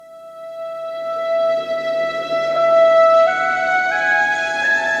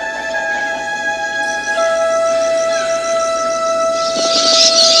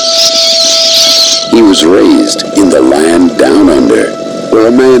He was raised in the land down under, where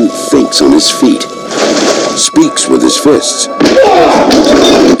a man thinks on his feet, speaks with his fists,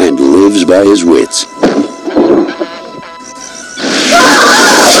 and lives by his wits.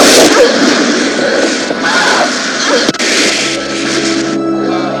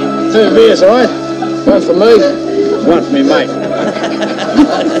 Two beers, all right? One for me, one for me mate.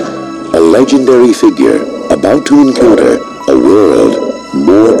 A legendary figure about to encounter a world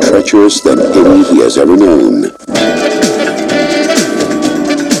more treacherous than any he has ever known.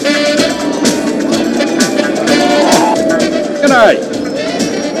 G'day.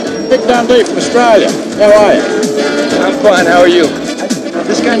 Vic Dundee from Australia. How are you? I'm fine, how are you?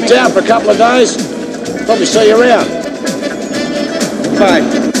 Just came in town for a couple of days. Probably see you around. Bye.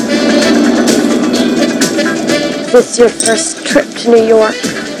 This your first trip to New York?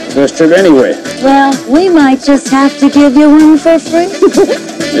 First trip anywhere. Well, we might just have to give you one for free.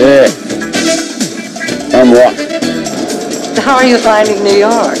 Yeah. On what? How are you finding New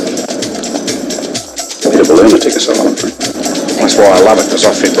York? We have a lunatic asylum. That's why I love it, because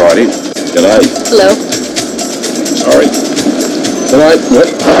I fit right in. G'day. Hello. Sorry. G'day. What?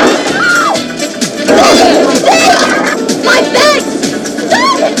 My bag!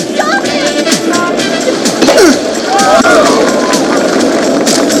 Stop it! Stop it!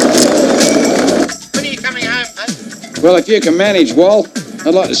 When are you coming home, huh? Well, if you can manage, Wal,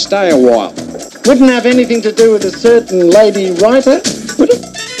 I'd like to stay a while. Wouldn't have anything to do with a certain lady writer, would it?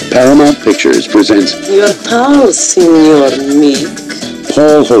 Paramount Pictures presents Your towel, Senor Meek.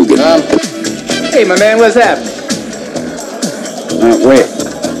 Paul Hogan Hey, my man, what's happening? Where?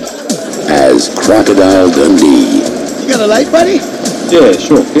 as Crocodile Dundee. You got a light, buddy? Yeah,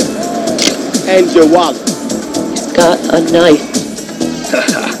 sure. Yeah. And your wallet? He's got a knife.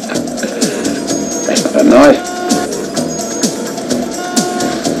 That's not a knife.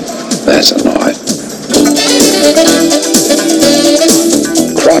 That's a knife.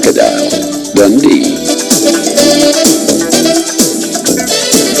 Crocodile Dundee.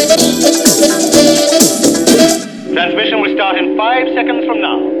 Transmission will start in 5 seconds from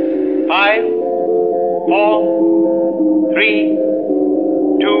now. 5, 4, 3,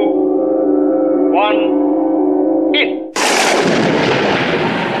 2, 1, in.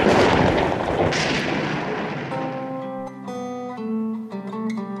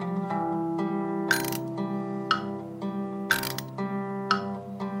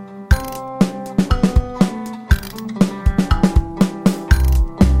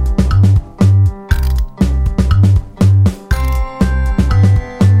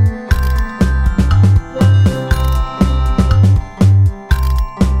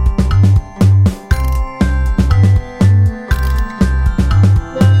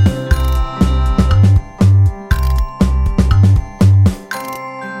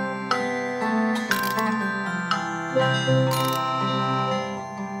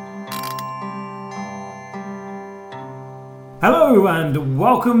 Hello and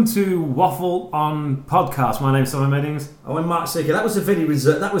welcome to Waffle On Podcast. My name's Simon Meddings. Oh, and Mark Seeker. That was a very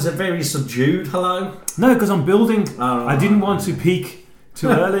that was a very subdued hello. No, because I'm building. Oh, I didn't want to peak too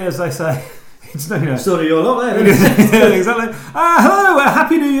early, as they say. It's no. Sorry, you're not there. Isn't it? Yeah, exactly. Hello,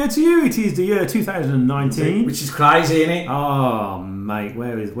 Happy New Year to you. It is the year 2019, Which is crazy, isn't it? Oh, mate,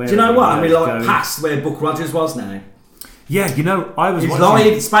 where? Do you know what? I mean, like past where Buck Rogers was now. Yeah, you know, I was. He's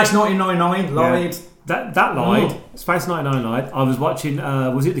watching... lied. Space 1999 lied. Yeah. That lied. Space 99 lied. I was watching.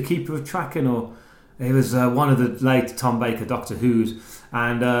 Was it The Keeper of Traken, or it was one of the late Tom Baker Doctor Who's,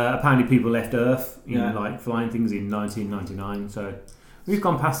 and apparently people left Earth in like flying things in 1999. So we've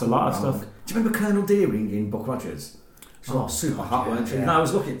gone past a lot of stuff. Do you remember Colonel Deering in Buck Rogers? Super hot, weren't she? Yeah. No, I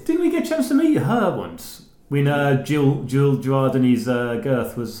was looking. Didn't we get a chance to meet her once? When Jill Gerard and his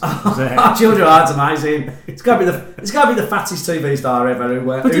girth was there. Jill Gerard's amazing. It's got to be the fattest TV star ever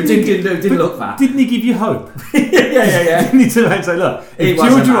who didn't look fat. Didn't he give you hope? yeah. Didn't he turn around and say, look, if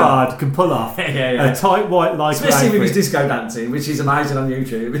Jill Gerard can pull off a tight white like especially with his disco dancing, which is amazing on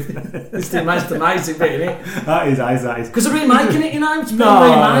YouTube. It's the most amazing bit, isn't it? That is. Because they're remaking it, you know. It's been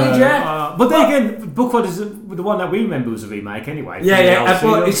remade, yeah. But then again, Book Rogers, the one that we remember was a remake anyway. Yeah.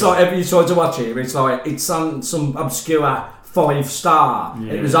 But it's like every you try to watch it, it's like it's on some obscure 5-star.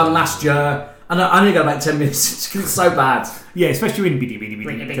 Yeah. It was on last year, and I only got about 10 minutes. It's so bad. Yeah, especially when biddy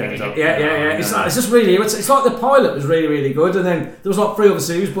turns up. Yeah. It's just really. It's like the pilot was really, really good, and then there was like 3 other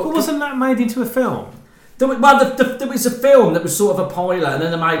series. But wasn't that made into a film? There was a film that was sort of a pilot, and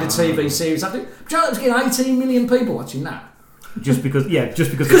then they made a TV series. I think that was getting 18 million people watching that. Just because it's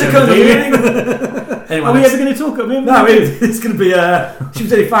Anyway, are we ever going to talk about him? No, it's going to be. She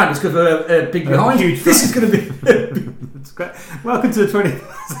was really fine. It's because of a big behind. Huge. This is going to be. It's great. Welcome to the 20th.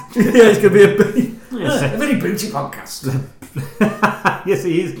 Yeah, it's going to be a big. Yes. A very booty podcast. Yes,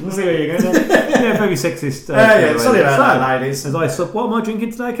 he is. We'll see where you're going. Yeah, very sexist. Sorry about that, ladies. As I sup, what am I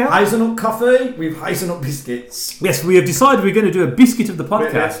drinking today, Cal? Hazelnut coffee with hazelnut biscuits. Yes, we have decided we're going to do a biscuit of the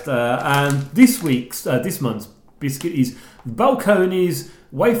podcast, and this month's biscuit is Balcones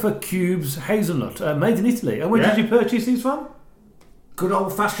Wafer Cubes Hazelnut, made in Italy. And where did you purchase these from? Good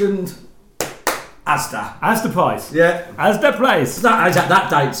old-fashioned Asda. Asda price. Yeah. Asda price. That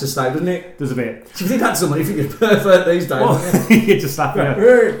dates a stay, doesn't it? There's a bit. If you did that to someone, you think it's perfect these days. Well, you just slap it up.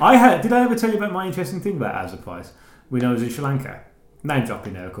 Did I ever tell you about my interesting thing about Asda price? When I was in Sri Lanka. Name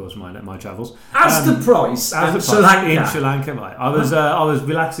dropping there, of course, my travels. Asda price in Sri Lanka, right? I was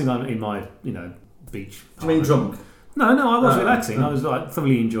relaxing in my beach. I mean, drunk. No, I was relaxing. I was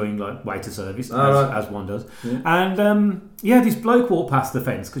thoroughly enjoying waiter service as one does. Yeah. And this bloke walked past the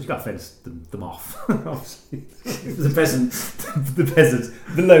fence because you got to fence them off. Obviously, the peasants,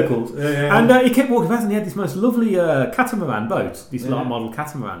 the locals. Yeah. And he kept walking past, and he had this most lovely catamaran boat, this model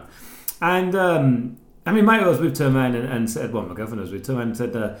catamaran. And my mate I was with turned around and said, my girlfriend was with turned around and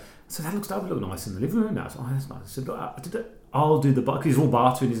said, that looks nice in the living room now. I said, that's nice. I said, I'll do the boat, because it's all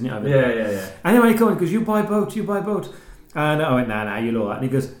bartering, isn't it? Over there? Yeah. Anyway, he come on, because you buy boat. And I went, nah, you're all right. And he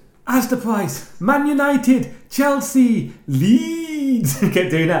goes, Asda price, Man United, Chelsea, Leeds. He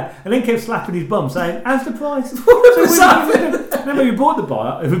kept doing that. And then kept slapping his bum, saying, Asda price. What was that? Remember, we bought the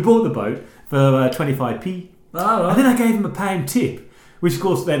boat for 25p. Oh, right. And then I gave him £1 tip, which of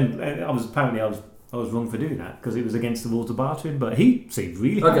course then, I was wrong for doing that because it was against the rules of bartering, but he seemed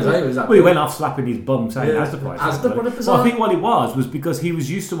really happy. He went off slapping his bum saying Asda price. Well, I think what it was because he was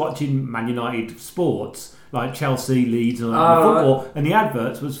used to watching Man United sports like Chelsea, Leeds and football, and the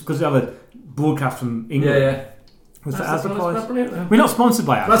adverts was because they have a broadcast from England. Yeah. Was that Asda price? We're not sponsored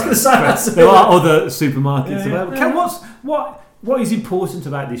by Asda. I was going to say that. There are other supermarkets available. Ken, what is important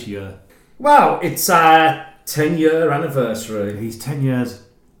about this year? Well, it's a 10-year anniversary. He's 10 years.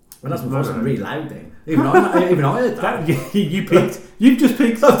 Well, that's wasn't really loud then. Even I heard that. You peaked. You've just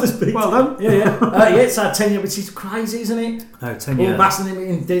peaked. I've just peaked. Well done. Yeah, it's our 10 year, which is crazy, isn't it? Oh, 10 years. All basking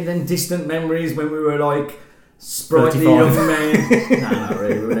in distant memories when we were like sprightly young men. No, not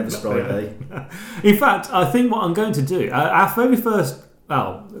really. We were never sprightly. In fact, I think what I'm going to do, our very first.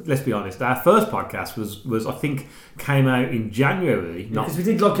 Well, let's be honest. Our first podcast was I think came out in January. Because we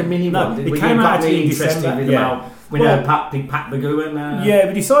did like a mini one. It came out actually in December. Pat McGowan. Yeah,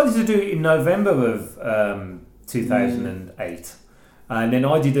 we decided to do it in November of 2008. And then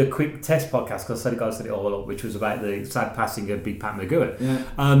I did a quick test podcast because I set it all up, which was about the sad passing of Big Pat McGowan.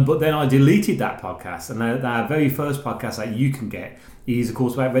 Yeah. But then I deleted that podcast, and our very first podcast that you can get is, of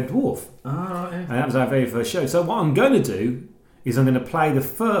course, about Red Dwarf. Oh, right, yeah. And that was our very first show. So what I'm going to do is I'm going to play the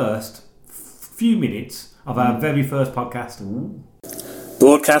first few minutes of our very first podcast. Ooh.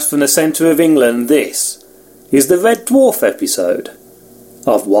 Broadcast from the centre of England, this is the Red Dwarf episode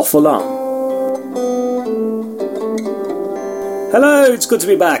of Waffle On. Hello, it's good to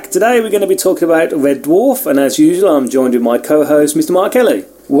be back. Today we're going to be talking about Red Dwarf, and as usual I'm joined with my co-host Mr. Mark Kelly.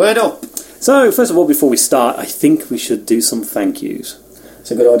 Word up. So first of all, before we start, I think we should do some thank yous. It's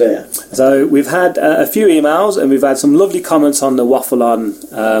a good idea. So we've had a few emails and we've had some lovely comments on the Waffle On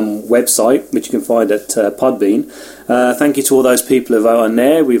website, which you can find at Podbean. Thank you to all those people who wrote on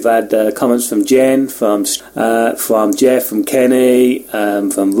there. We've had comments from Jen, from Jeff, from Kenny,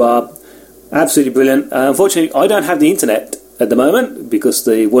 from Rob. Absolutely brilliant. Unfortunately, I don't have the internet at the moment because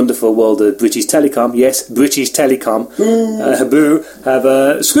the wonderful world of British Telecom, yes, British Telecom,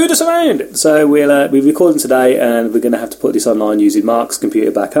 have screwed us around. So we're recording today and we're going to have to put this online using Mark's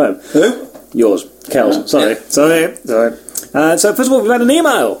computer back home. Who? Yours, Kel's. Sorry. So first of all, we've had an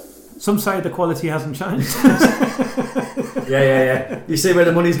email. Some say the quality hasn't changed. Yeah. You see where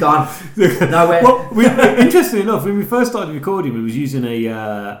the money's gone? Nowhere. Well, interestingly enough, when we first started recording, we was using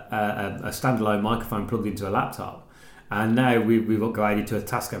a standalone microphone plugged into a laptop. And now we've upgraded to a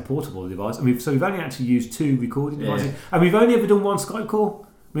Tascam portable device. And we've only actually used 2 recording devices. Yeah. And we've only ever done 1 Skype call.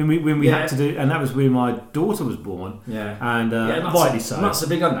 When we had to do, and that was when my daughter was born. Yeah. And rightly so. Not so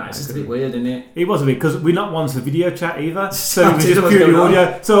big on that. It's a bit weird, isn't it? It was a bit, because we're not ones for video chat either. So it was just purely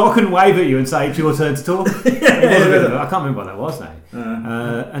audio. So I couldn't wave at you and say it's your turn to talk. I can't remember what that was now.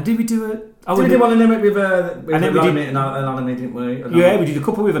 And did we do it? Did we do one with Anomaly, didn't we? Yeah, we did a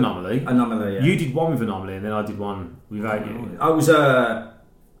couple with Anomaly. Anomaly, yeah. You did one with Anomaly, and then I did one without you. I was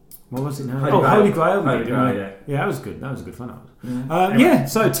what was it now? Holy Grail. Yeah, that was good. That was good fun. Anyway.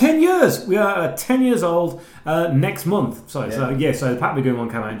 So 10 years. We are 10 years old next month. Sorry. Yeah. So the Pat McGowan one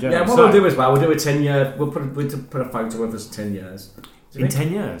came out in January. Yeah, what we'll do as well, we'll do a 10-year. We'll put a photo of us 10 years. In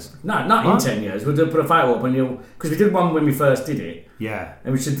 10 years? No, not in 10 years. We'll put a photo up because we did one when we first did it. Yeah.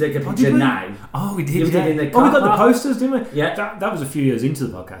 And we should take a picture now. Oh, we did. We did in the we got the posters, didn't we? Yeah. That was a few years into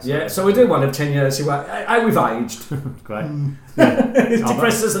the podcast. Yeah, so we do one of 10 years, see how we've aged. Great. It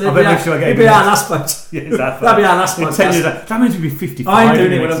depressed us a little I bit. bet make sure I get It'll be our last podcast. Yeah, exactly. That'll be our last In podcast. 10 years, that means we'll be 55. I'm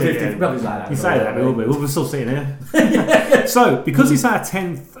doing it when I'm next 50. year. Probably like that. You say that, we will be. We're still sitting here. So, because it's our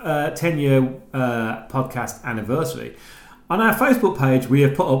 10-year podcast anniversary, on our Facebook page, we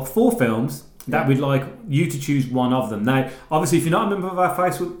have put up 4 films that we'd like you to choose one of them. Now, obviously, if you're not a member of our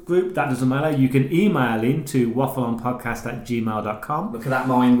Facebook group, that doesn't matter. You can email in to waffleonpodcast@gmail.com. Look at that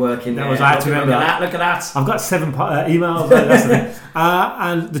mind working there. That was hard to remember. Look at that. I've got 7 emails. That's the thing.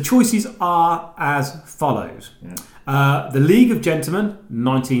 And the choices are as follows. The League of Gentlemen,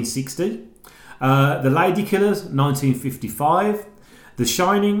 1960. The Lady Killers, 1955. The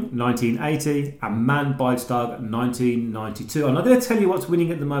Shining, 1980, and Man Bites Dog, 1992. I'm not going to tell you what's winning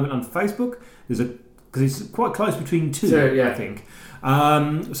at the moment on Facebook. Because it's quite close between 2, I think.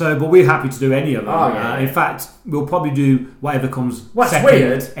 But we're happy to do any of them. In fact, we'll probably do whatever comes second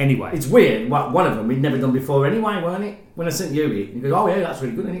weird anyway. It's weird. One of them we'd never done before anyway, weren't it? When I sent you it, you go, "Oh yeah, that's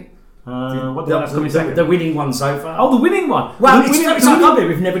really good, isn't it?" The winning one so far. Oh, the winning one. Well, it's not obvious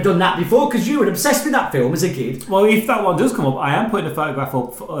we've never done that before because you were obsessed with that film as a kid. Well, if that one does come up, I am putting a photograph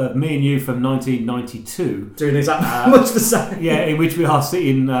up of me and you from 1992. Doing exactly much the same. Yeah, in which we are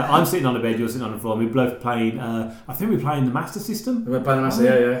sitting. I'm sitting on the bed, you're sitting on the floor, and we're both playing. I think we're playing the Master System. We're playing the Master,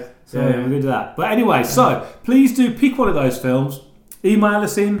 yeah. So we're going to do that. But anyway, so please do pick one of those films. Email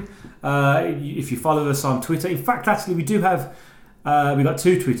us in if you follow us on Twitter. In fact, actually, we do have. We've got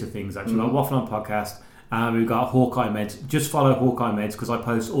 2 Twitter things actually. Like Waffle On Podcast. We've got Hawkeye Meds. Just follow Hawkeye Meds because I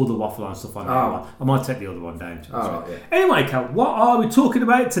post all the Waffle On stuff on that one. I might take the other one down. Anyway, Cal, what are we talking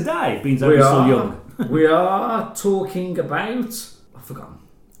about today? Being that we're still young. We are talking about. I've forgotten.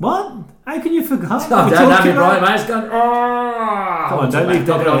 What? How can you forget? Don't have me bright, mate. It's gone. Come on, don't leave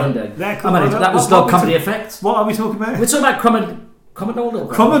that was the comedy effect. What are we talking about? We're talking about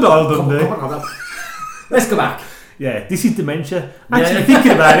Commodore Dundee. Let's go back. Yeah, this is dementia. Actually,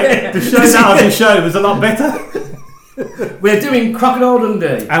 thinking about it, the show that was the show was a lot better. We're doing Crocodile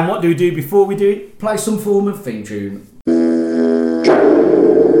Dundee. And what do we do before we do it? Play some form of theme tune.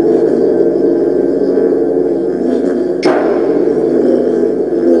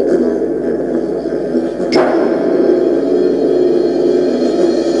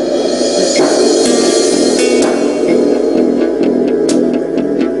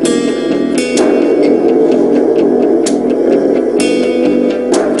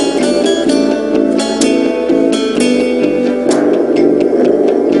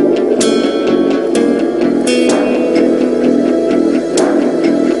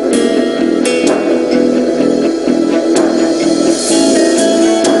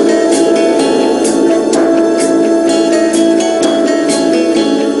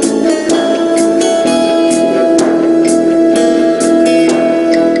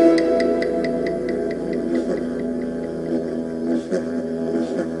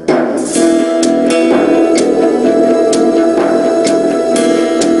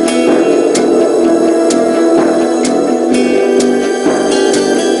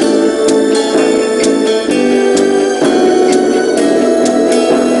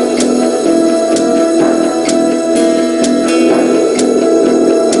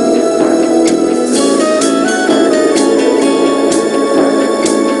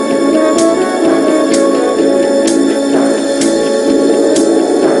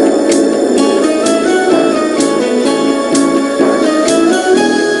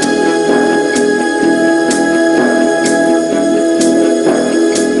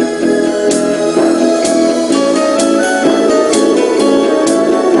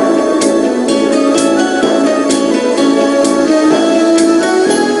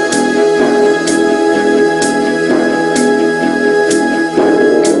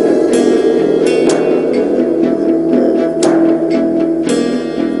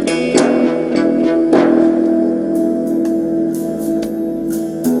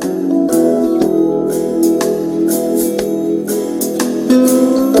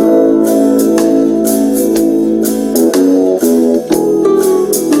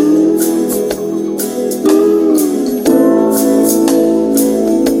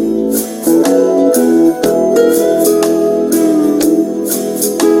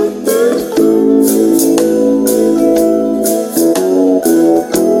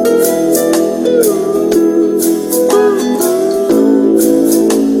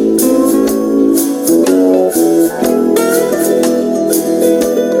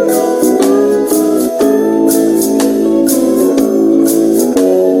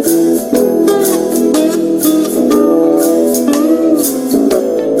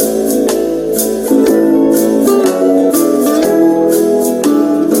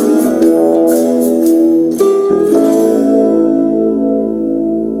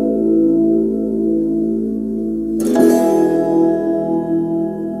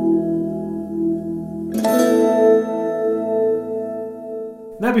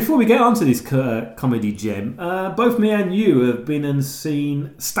 Now, before we get on to this comedy gem, both me and you have been and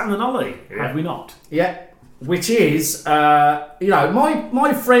seen Stan and Ollie, have we not? Yeah, which is,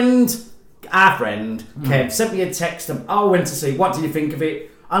 my friend, our friend, Kev, sent me a text of, I went to see, what did you think of it?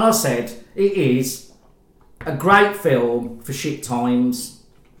 And I said, it is a great film for shit times.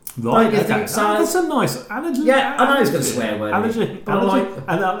 Right, don't you think so? That's a nice analogy. Yeah, I know he's going to swear word in it.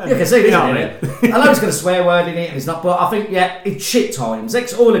 You can see this, I know he's going to swear word in it, and it's not. But I think, it's shit times.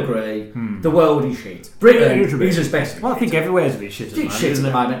 Let's all agree, the world is shit. Britain is as best. Well, I think everywhere's a bit shit at the moment. Shit at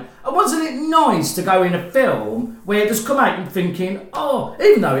the moment. And wasn't it nice to go in a film where it just come out and thinking,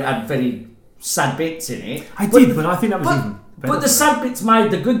 even though it had very sad bits in it, but I think that was even. But the sad bits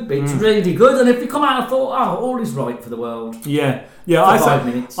made the good bits really good, and if you come out and thought, all is right for the world. Yeah. For 5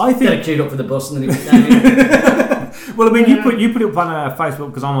 minutes. I think get queued up for the bus and then it went down. Well, I mean, you put it up on our Facebook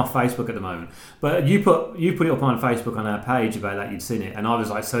because I'm off Facebook at the moment. But you put it up on Facebook on our page about that you'd seen it, and I was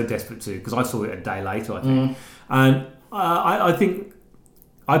like so desperate to because I saw it a day later, I think. And I think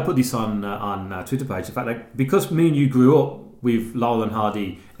I put this on our Twitter page. The fact that because me and you grew up with Laurel and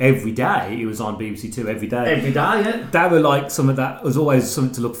Hardy every day, it was on BBC Two every day. Every day, yeah. They were like something that was always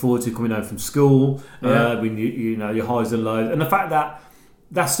something to look forward to coming home from school. When you know your highs and lows, and the fact that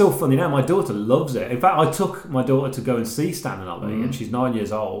that's still funny now. My daughter loves it. In fact, I took my daughter to go and see Stan and Ollie, and she's 9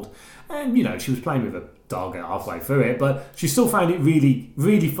 years old. And she was playing with a dog halfway through it, but she still found it really,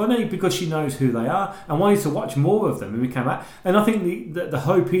 really funny because she knows who they are and wanted to watch more of them when we came back. And I think the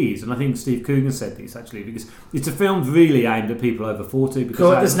hope is, and I think Steve Coogan said this actually, because it's a film really aimed at people over 40.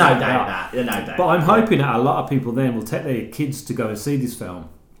 Because there's no doubt that. But I'm hoping that a lot of people then will take their kids to go and see this film.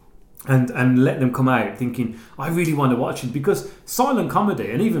 And let them come out thinking, I really want to watch it, because silent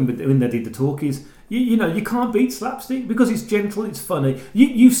comedy, and even when they did The Talkies, you can't beat slapstick because it's gentle, it's funny.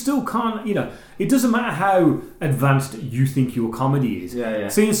 You still can't, it doesn't matter how advanced you think your comedy is. Yeah.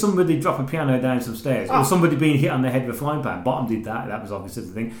 Seeing somebody drop a piano down some stairs, or somebody being hit on the head with a frying pan, Bottom did that. That was obviously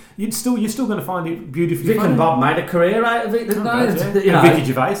the thing. You're still going to find it beautifully Vic funny. and Bob made a career out of it, didn't they? And Ricky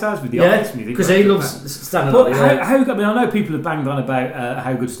Gervais has with the Office. Because he loves Stan and Ollie. I know people have banged on about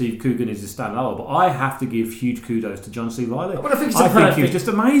how good Steve Coogan is as Stan and Ollie, but I have to give huge kudos to John C. Reilly. Well, I think he was just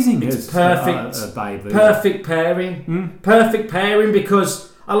amazing. It's perfect pairing. Perfect pairing,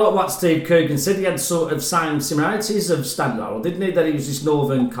 because I like what Steve Coogan said. He had sort of same similarities of Stan Laurel, didn't he? That he was this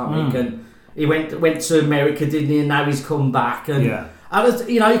northern comic, and he went to America, didn't he? And now he's come back, and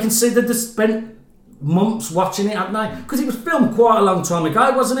you can see that they spent months watching it, haven't they? Because it was filmed quite a long time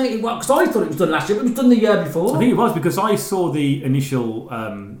ago, wasn't it? Because I thought it was done last year, but it was done the year before. I think it was, because I saw the initial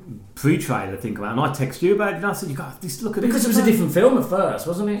pre-trailer thing about it, and I texted you about it, and I said, "You got this. Look at because this." It was a different film at first,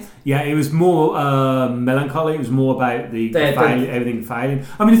 wasn't it? Yeah, it was more melancholy. It was more about everything failing.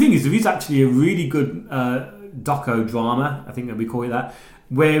 I mean, the thing is, there is actually a really good doco drama, I think that we call it that,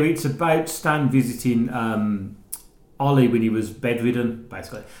 where it's about Stan visiting Ollie when he was bedridden,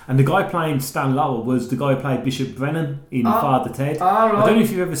 basically. And the guy playing Stan Laurel was the guy who played Bishop Brennan in Father Ted. Right. I don't know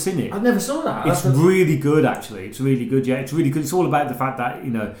if you've ever seen it. I never saw that. It's really good, actually. It's really good, yeah. It's really good. It's all about the fact that,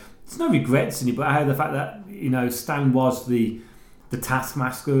 there's no regrets in it, but how the fact that, Stan was the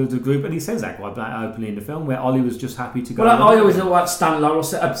taskmaster of the group, and he says that quite openly in the film, where Ollie was just happy to go. Well, I always know what Stan Laurel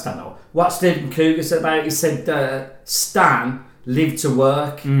said. What Stephen Coogan said about it. He said Stan lived to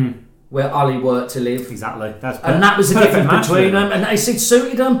work, where Ollie worked to live. Exactly. And that was the difference between them, and they said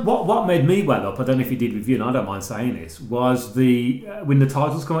suited them. What made me well up, I don't know if he did with you, and I don't mind saying this, was when the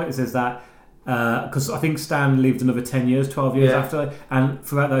titles come out, it says that because I think Stan lived another 10 years, 12 years after, and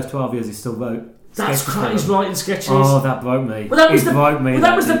throughout those 12 years he still wrote. That's right, he's writing sketches. Oh, that broke me. Well, that was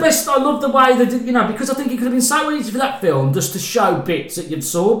the best. I love the way they did, because I think it could have been so easy for that film just to show bits that you'd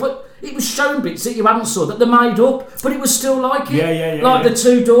saw, but it was showing bits that you hadn't saw that they made up, but it was still like it. Yeah. The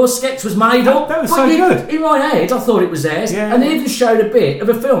two-door sketch was made up. That was so good. In my head, I thought it was theirs, and they even showed a bit of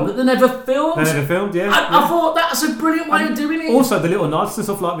a film that they never filmed. I thought that's a brilliant way of doing it. Also, the little nods and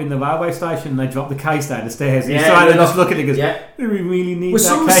stuff, like in the railway station, they drop the case down the stairs. And you just look at it and goes, do we really need that case?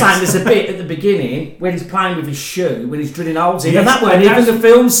 Well, some saying there's a bit at the beginning when he's playing with his shoe, when he's drilling holes in, and that weren't even the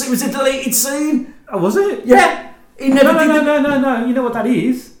film. It was a deleted scene. Oh, was it? Yeah. He never did. No. You know what that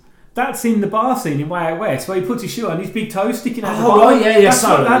is? That's in the bar scene in Way Out West, where he puts his shoe on, his big toe sticking out the bar. Oh, right, yeah. That's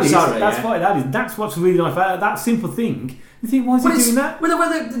what that is. That's what's really nice about that simple thing. You think, why is he doing that? Well,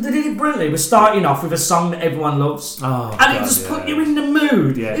 they did it brilliantly. We're starting off with a song that everyone loves. It just put you in the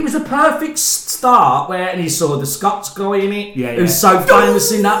mood. Yeah. It was a perfect start and he saw the Scots guy in it, who's so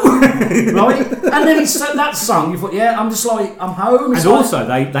famous in that, right? And then he said that song, you thought, I'm just like, I'm home. And also,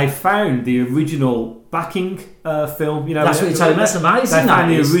 they found the original backing film. That's what you're telling me. That's amazing. They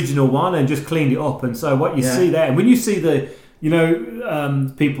found the original one and just cleaned it up. And so what you see there, and when you see the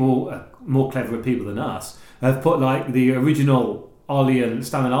people more clever people than us have put like the original Ollie and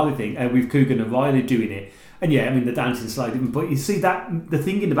Stan and Ollie thing, and with Coogan and Riley doing it. And yeah, I mean the dancing slightly different, but you see the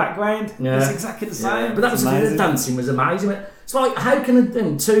thing in the background. It's exactly the same. Yeah. But that was the dancing was amazing. It's like, how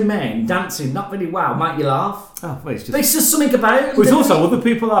can two men dancing not very well make you laugh? Oh, well, it's just something about it. Well, it's also other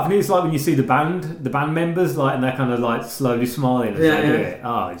people laughing. It's like when you see the band members, like, and they're kind of like slowly smiling as they do it.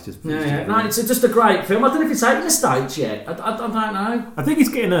 Oh, it's just it's just a great film. I don't know if it's out in the States yet. I don't know. I think it's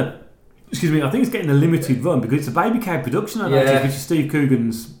getting a limited run because it's a Baby Cow production, which is Steve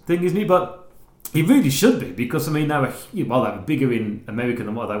Coogan's thing, isn't it? But it really should be, because I mean they were bigger in America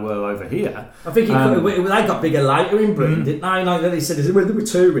than what they were over here. I think they got bigger later in Britain, didn't they? Like they said, when they were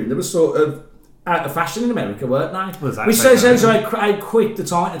touring, they were sort of out of fashion in America, weren't they? Which shows how quick the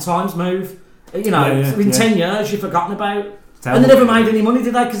times move. In 10 years you've forgotten about. And they never made any money,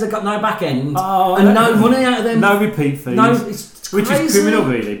 did they? Because they got no back end and no money out of them. No repeat fees. No, it's which is criminal,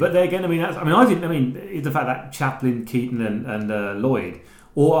 really. But then again, the fact that Chaplin, Keaton, and Lloyd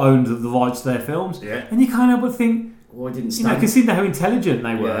all owned the rights to their films, and you can't help but think, why didn't Stan? Considering how intelligent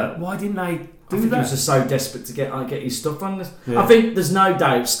they were, why didn't they do that? He was just so desperate to get his stuff on this. I think there's no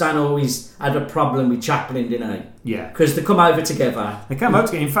doubt Stan always had a problem with Chaplin, didn't he? Yeah, because they come over together. They came over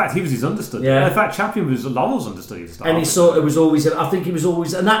together. In fact, he was his understudy. Yeah. In fact, Chaplin was Laurel's understudy. And he sort of was always. I think he was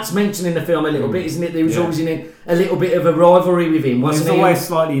always, and that's mentioned in the film a little bit, isn't it? There was always in a little bit of a rivalry with him, wasn't he? He was always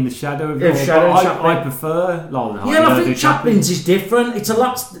slightly in the shadow of it. I prefer Laurel and Hardy. Yeah, I think Chaplin's is different. It's a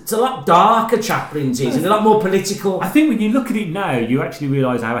lot darker. Chaplin's is, and a lot more political. I think when you look at it now, you actually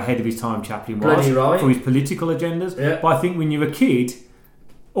realise how ahead of his time Chaplin was for his political agendas. Yeah. But I think when you're a kid,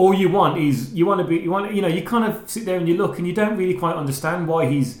 all you want is you kind of sit there and you look and you don't really quite understand why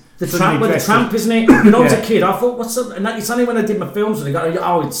he's the tramp, isn't it? When I was a kid, I thought, what's up? And it's only when I did my films and I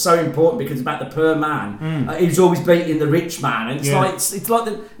go, it's so important because it's about the poor man. He was always beating the rich man, and it's like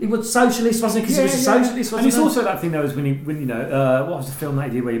he was socialist, wasn't it? Because he was a socialist, wasn't and it's also that thing that was when what was the film that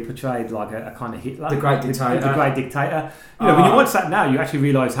he did where he portrayed like a kind of Hitler, the Great Dictator. The Great Dictator. When you watch that now, you actually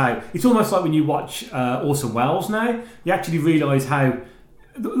realise how it's almost like when you watch Orson Welles now, you actually realise how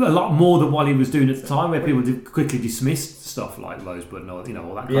a lot more than what he was doing at the time, where people quickly dismissed stuff like Rosebud and all that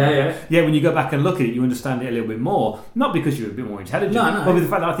kind of thing. Yeah, when you go back and look at it, you understand it a little bit more. Not because you're a bit more intelligent, but with the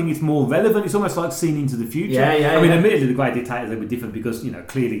fact that I think it's more relevant. It's almost like seeing into the future. Admittedly, the Great Dictators, they were different because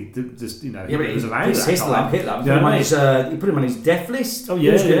clearly just he was around. Hitler, he put him on his death list. Oh yeah,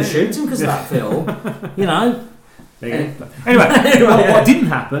 he was going to shoot him because of that film. Anyway, what didn't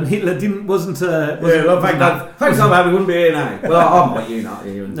happen? Hitler wasn't. Thanks, I'm happy we wouldn't be here now. Well, I'm not you, not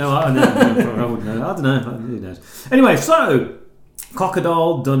you. No, I wouldn't know. I don't know. Who knows? Anyway, so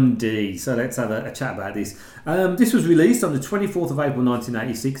Crocodile Dundee. So let's have a chat about this. This was released on the 24th of April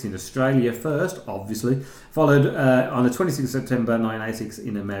 1986 in Australia first, obviously, followed on the 26th of September 1986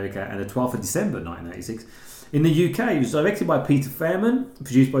 in America and the 12th of December 1986. In the UK, it was directed by Peter Fairman,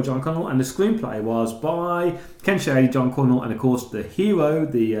 produced by John Connell, and the screenplay was by Ken Shady, John Connell, and of course the hero,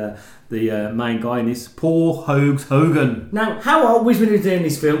 the main guy in this, Paul Hogan. Now, how old was when he was doing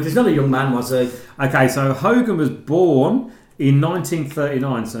this film? Because he's not a young man, was he? Okay, so Hogan was born in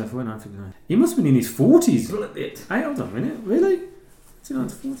 1939, so 1959. He must have been in his 40s. Hey, hold on a minute, really? 49,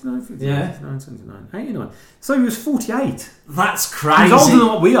 79, 89. So he was 48. That's crazy. He's older than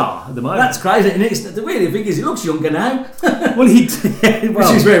what we are at the moment. That's crazy. And the weird thing is, he looks younger now. Well, he did. Which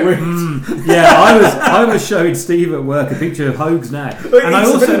is very weird. I was showing Steve at work a picture of Hogs now. And I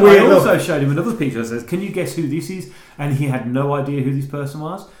also showed him another picture that says, can you guess who this is? And he had no idea who this person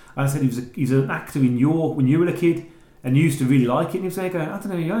was. And I said, he's an actor when you were a kid and you used to really like it. And he was like, I don't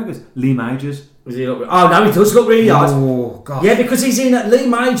know who he goes, Lee Majors. Was he look? Oh no, he does look really odd. Oh god. Yeah, because he's in Lee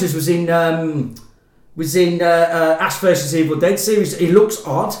Majors was in Ash vs Evil Dead series. He looks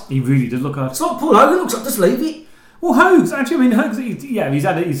odd. He really does look odd. It's like Paul Hogan looks odd. Just leave it. Well, Hogs actually. Hogs.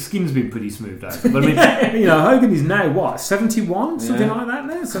 His skin's been pretty smoothed over. But Hogan is now what 71, something like that.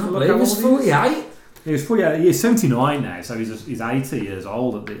 Now, so look, he was 48. He was 48. He's 79 now, so he's 80 years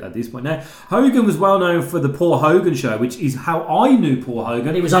old at this point. Now, Hogan was well known for the Paul Hogan Show, which is how I knew Paul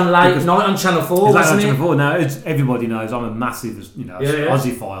Hogan. He was on late night on Channel 4, wasn't he? On Channel 4. Now, everybody knows I'm a massive,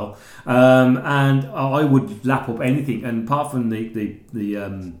 Aussie-phile, and I would lap up anything. And apart from the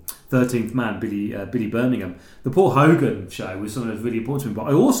 13th Man, Billy Birmingham, the Paul Hogan Show was something that was really important to me.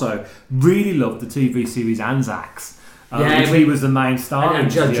 But I also really loved the TV series Anzacs. He was the main star.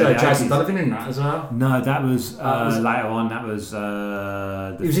 And Jason Donovan in that as well? No, that was later on. That was...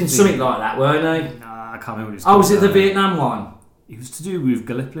 he was in something like that, weren't he? I can't remember what it was called. Oh, was it the Vietnam one? It was to do with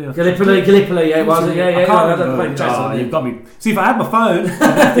Gallipoli. Gallipoli, yeah, it was. Yeah. I can't remember. You've got me. See, if I had my phone.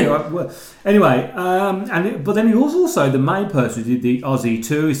 Anyway, but then he was also the main person who did the Aussie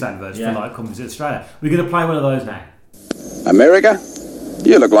tourist adverts for like companies in Australia. We're going to play one of those now. America,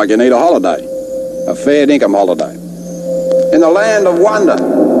 you look like you need a holiday. A fair dinkum holiday. In the land of wonder.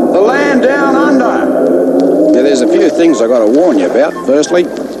 The land down under. Now, there's a few things I've got to warn you about. Firstly,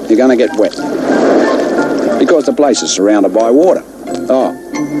 you're going to get wet. Because the place is surrounded by water. Oh,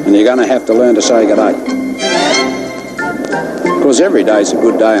 and you're going to have to learn to say g'day. Because every day's a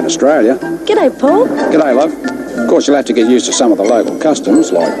good day in Australia. G'day, Paul. G'day, love. Of course, you'll have to get used to some of the local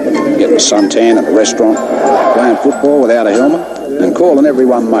customs, like getting a suntan at a restaurant, playing football without a helmet, and calling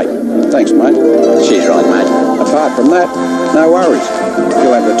everyone mate. Thanks, mate. She's right, mate. Apart from that, no worries.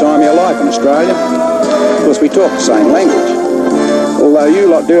 You'll have the time of your life in Australia. Of course, we talk the same language. Although you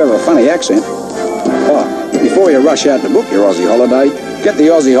lot do have a funny accent. Before you rush out to book your Aussie holiday, get the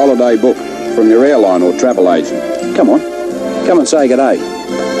Aussie holiday book from your airline or travel agent. Come on, come and say g'day.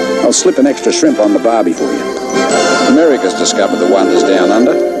 I'll slip an extra shrimp on the barbie for you. America's discovered the wonders down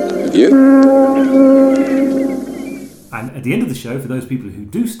under. Have you? And at the end of the show, for those people who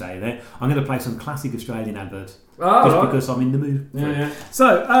do stay there, I'm going to play some classic Australian adverts. Because I'm in the mood. Yeah.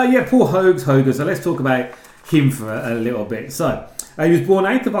 So, Paul Hogan. So let's talk about him for a little bit. So, he was born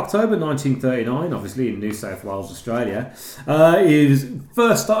 8th of October 1939, obviously in New South Wales, Australia. He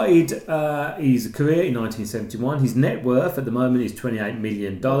first started his career in 1971. His net worth at the moment is $28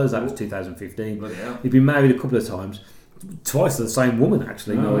 million. That was 2015. He'd been married a couple of times. Twice to the same woman,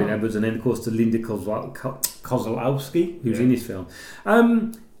 actually, Noreen Edwards, and then, of course, to Linda Kozlowski, who's in this film.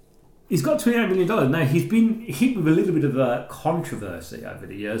 He's got $28 million. Now, he's been hit with a little bit of a controversy over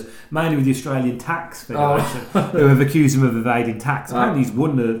the years, mainly with the Australian Tax Federation, who have accused him of evading tax. Apparently, he's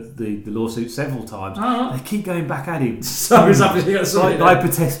won the lawsuit several times. They keep going back at him. So he's obviously got something. I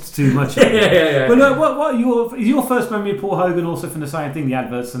protest too much. Yeah. But what is your first memory of Paul Hogan also from the same thing, the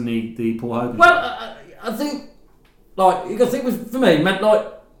adverts and the Paul Hogan? Well, I think, you got to think for me,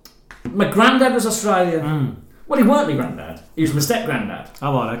 my granddad was Australian. Well, he weren't my granddad. He was my step-granddad.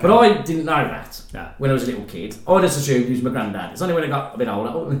 Oh, right, okay. But I didn't know that when I was a little kid. I just assumed he was my granddad. It's only when I got a bit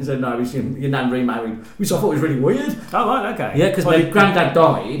older, he said, no, your nan remarried, which I thought was really weird. Oh, right, okay. Yeah, because my granddad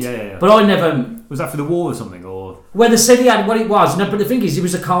died. Yeah. But I never... Was that for the war or something, or...? Well, they said he had what it was. No, but the thing is, he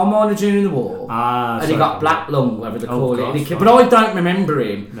was a coal miner during the war. And he got black lung, whatever they call it. But I don't remember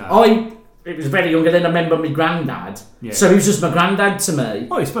him. No. It was very young, and then I remember my granddad. Yeah. So he was just my granddad to me.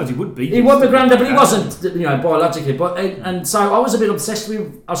 Oh, I suppose he would be. He was my granddad, but he wasn't, biologically. But and so I was a bit obsessed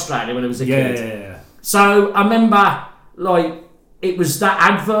with Australia when I was a kid. Yeah. So I remember, it was that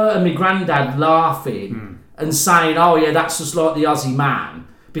advert and my granddad laughing and saying, "Oh yeah, that's just like the Aussie man,"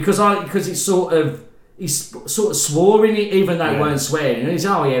 because it's sort of. He sort of swore in it, even though he weren't swearing. And he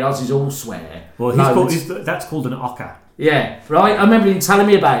said, "Oh yeah, Aussies all swear." Well, that's called an ocker. Yeah, right. I remember him telling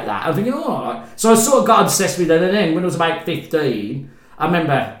me about that. I'm thinking, so I sort of got obsessed with it. And then when I was about 15, I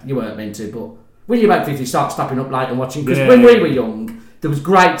remember you weren't meant to, but when you're about 50, you start stopping up late and watching. Because when we were young, there was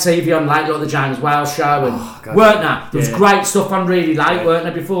great TV on late, like the James Wales show, and weren't there? There was great stuff on really late, weren't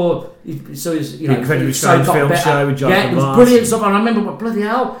there? Before, so it's the Incredibly Strange Film Show with Jonathan it was brilliant stuff. And I remember, what bloody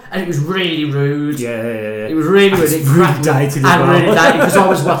hell, and it was really rude. Yeah. It was really rude. It really dated as well. Really dated because I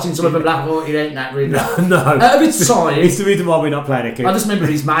was watching some of the Black Hawk. It ain't that really. No. At its time, it's the reason why we're not playing a clip. I just remember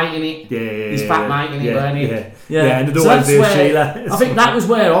his mate in it. His fat mate in it, weren't he? Yeah. And there'd always be a Sheila. I think that was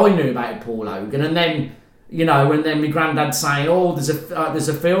where I knew about Paul Hogan, and then. And then my granddad saying, there's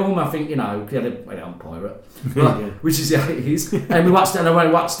a film, I think, he had a on pirate, which is, it is. And we watched it, and I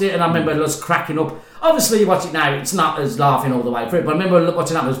watched it, and I remember us cracking up. Obviously, you watch it now, it's not as laughing all the way through it, but I remember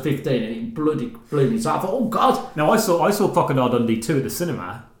watching that when I was 15, and it bloody blew me. So I thought, oh, God. Now, I saw Crocodile Dundee 2 at the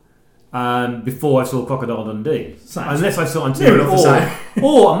cinema, before I saw Crocodile Dundee. Unless I saw it on TV.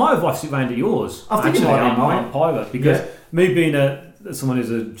 Or I might have watched it round at yours. I think actually, on pirate, because me being someone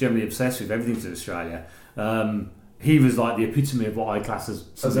who's generally obsessed with everything to Australia, he was like the epitome of what I class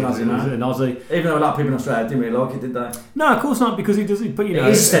as an Aussie. Even though a lot of people in Australia didn't really like it, did they? No, of course not, because he doesn't. But it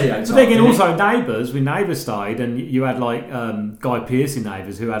is a stereotype. But again, also Neighbours, when Neighbours started, and you had Guy Pearce in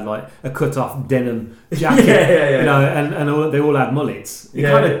Neighbours, who had a cut-off denim jacket, and they all had mullets. It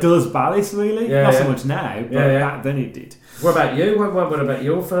kind of does ballast, really. Not so much now, but back then it did. What about you? What about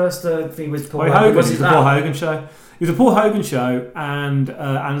your first thing with Paul Hogan? Was it the Paul Hogan show? It was a Paul Hogan show and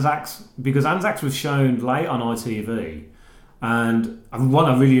Anzacs, because Anzacs was shown late on ITV, and one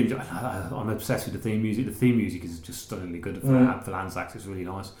I really enjoy. I'm obsessed with the theme music. The theme music is just stunningly good for Anzacs. It's really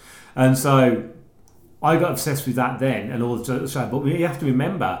nice, and so I got obsessed with that then and all the show. But you have to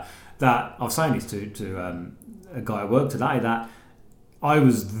remember that I was saying this to a guy at work today that I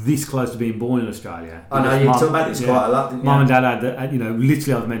was this close to being born in Australia. I know, you talk about this quite a lot, didn't you? Mum and Dad had,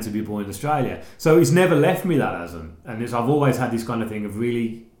 literally I was meant to be born in Australia. So it's never left me, that hasn't. And I've always had this kind of thing of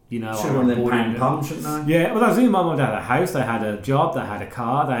really, should have been paying palm, shouldn't they? Yeah, well, I was in. Mum and Dad had a house, they had a job, they had a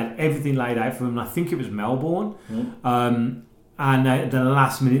car, they had everything laid out for them. And I think it was Melbourne. And at the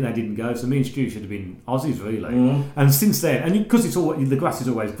last minute they didn't go. So me and Stu should have been Aussies, really. And since then, and because the grass is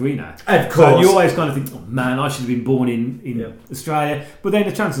always greener. Of course. So you always kind of think, oh man, I should have been born in Australia. But then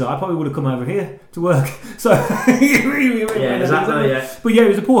the chances are I probably would have come over here to work. So exactly. Yeah. But yeah, it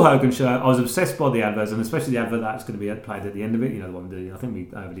was a Paul Hogan show. I was obsessed by the adverts, and especially the advert that's going to be played at the end of it. You know, the one I think we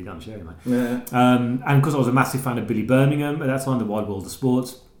already done sharing, mate. Yeah. And because I was a massive fan of Billy Birmingham at that time, the Wide World of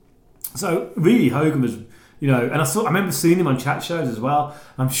Sports. So really, Hogan was. And I remember seeing him on chat shows as well.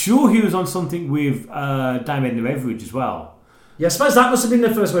 I'm sure he was on something with Dame Edna Everage as well. Yeah, I suppose that must have been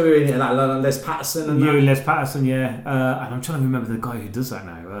the first way we were in it, like Les Patterson and that. Les Patterson, yeah. And I'm trying to remember the guy who does that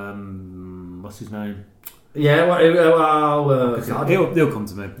now. What's his name? Yeah, he'll come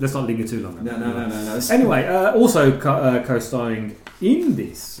to me. Let's not linger too long. No. Anyway, also co-starring in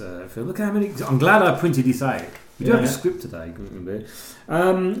this film. Look how many. I'm glad I printed this out. We do have a script today.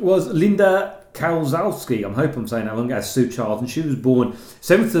 Was Linda Kalzowski, I hope I'm saying that wrong, as Sue Charlton. She was born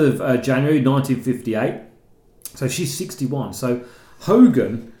 7th of January 1958. So she's 61. So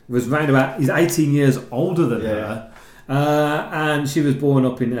Hogan was round about, he's 18 years older than her. And she was born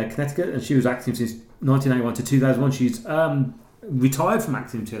up in Connecticut, and she was acting since 1981 to 2001. She's retired from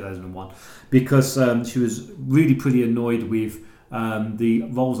acting in 2001 because she was really pretty annoyed with the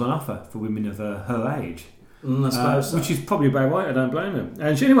roles on offer for women of her age. I suppose so. Which is probably about right, I don't blame her.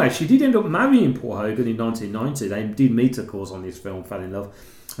 And she did end up marrying Paul Hogan in 1990. They did meet, of course, on this film, fell in love,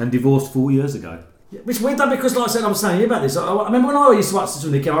 and divorced 4 years ago. Yeah, which is weird though, because like I said, I was saying about this. I remember when I used to watch this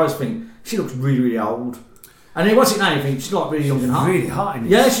with Nicky, I always think, she looks really, really old. And then what's it now? You think she's like really young and hot. Really hot.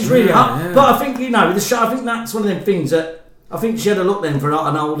 Yeah, she's really hot. Yeah. But I think, with the show, I think that's one of them things that I think she had a look then for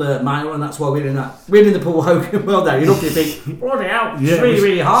an older male, and that's why we're in the Paul Hogan world now. You look and you think, bloody hell, she's really,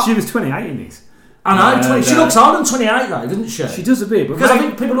 really hot. She was 28 in this. I know, she looks older than 28 though, doesn't she? She does a bit. Because I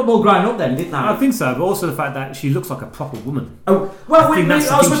think people look more grown up then, didn't they? I think so, but also the fact that she looks like a proper woman. Oh, well, I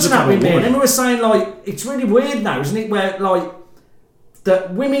was watching that with me, and we were saying, like, it's really weird now, isn't it, where, like,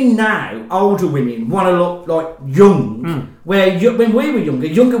 that women now, older women, want to look, like, young, where when we were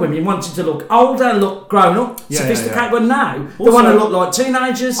younger women wanted to look older, look grown up, sophisticated, but now they want to look like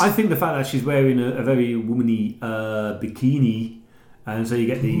teenagers. I think the fact that she's wearing a very womanly bikini, and so you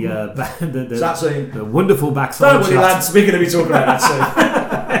get the wonderful backside. Don't worry, lads, we're going to be talking about that soon.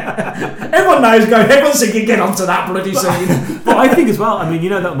 Everyone's thinking, get onto that bloody scene. But I think as well,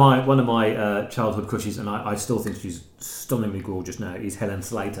 that one of my childhood crushes, and I still think she's stunningly gorgeous now, is Helen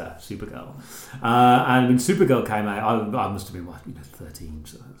Slater, Supergirl. And when Supergirl came out, I must have been 13,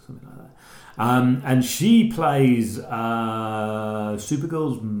 something like that. And she plays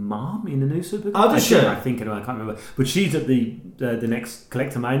Supergirl's mom in the new Supergirl. Oh, does she? I think, I can't remember. But she's at the next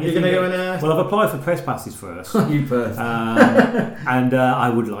Collectomania. You're going to go in there? Well, I've applied for press passes first. You perf. And I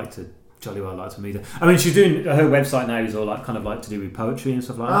would jolly well like to meet her. She's doing her website now is all kind of to do with poetry and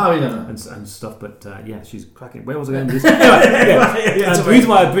stuff like that. Oh, yeah. And stuff, but she's cracking. Where was I going with this? Anyway, the reason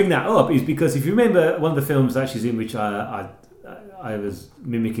why I bring that up is because if you remember one of the films that she's in, which I was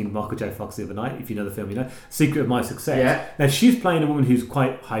mimicking Michael J. Fox the other night, if you know the film, Secret of My Success. Yeah. Now, she's playing a woman who's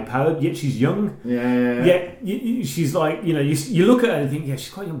quite high-powered, yet she's young. Yeah. Yet she's like, you look at her and think, yeah,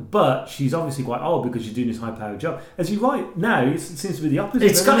 she's quite young, but she's obviously quite old because she's doing this high-powered job. As you're right, now, it seems to be the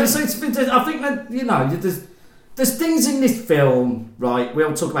opposite. I think that, there's things in this film, right,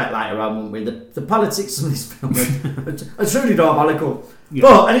 we'll talk about later on, won't we? The politics of this film are truly diabolical. Yeah.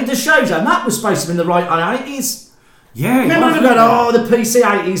 But, and it just shows you, and that was supposed to be in the right 80s. Yeah, remember going, the PC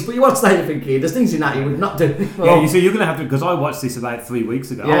 80s, but you watch that thinking, there's things in that you would not do. Yeah, you see, you're going to have to, because I watched this about 3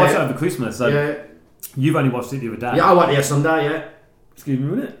 weeks ago. I watched it over Christmas, so you've only watched it the other day. Yeah, I watched it yesterday, Sunday, Excuse me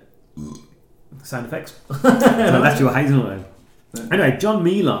a minute. Sound effects. So that's your hazelnut. Anyway, John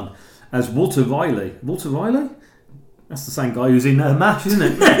Milan as Walter Riley. Walter Riley? That's the same guy who's in MASH, isn't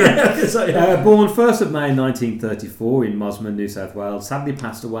it? Born 1st of May 1934 in Mosman, New South Wales. Sadly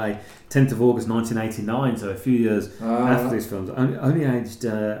passed away 10th of August 1989, so a few years after this film. Only aged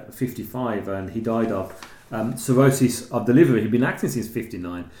 55, and he died of cirrhosis of the liver. He'd been acting since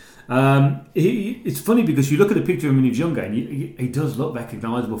 59. It's funny because you look at a picture of him when he was younger, and he does look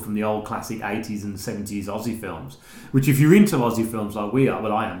recognisable from the old classic 80s and 70s Aussie films. Which, if you're into Aussie films like we are,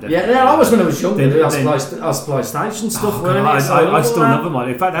 well, I am definitely. Yeah, I was when I was younger. I supply station stuff. I still love them.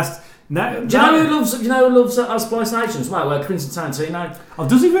 In fact, that's. Do you know who loves I Supply Station as well? Quentin Tarantino. Oh,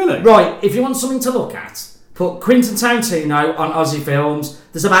 does he really? Right. If you want something to look at, put Quentin Tarantino on Aussie films.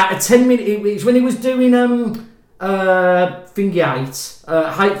 There's about a 10-minute. It was when he was doing Thingy 8,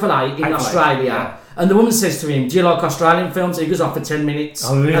 Hateful Eight in Australia. Yeah. And the woman says to him, "Do you like Australian films?" He goes off for 10 minutes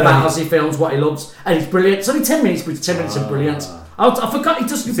about Aussie films, what he loves, and it's brilliant. It's only 10 minutes, but 10 minutes of brilliant. I forgot he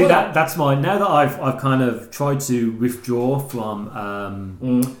does. See, that's mine. Now that I've kind of tried to withdraw from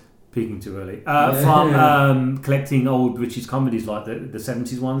peaking too early from collecting old British comedies like the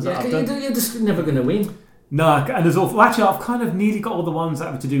 70s ones that I've done. You're just never going to win. No, and there's awful. Actually, I've kind of nearly got all the ones that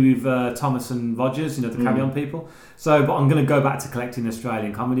have to do with Thomas and Rogers, the Carry On people. So, but I'm going to go back to collecting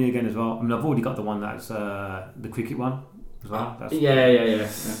Australian comedy again as well. I mean, I've already got the one that's the cricket one as well. Yeah.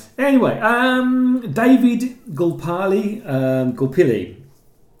 Anyway, David Gulpilli,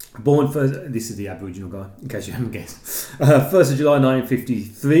 born for this is the Aboriginal guy, in case you haven't guessed. 1st of July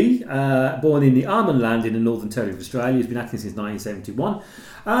 1953, born in the Armand Land in the Northern Territory of Australia. He's been acting since 1971.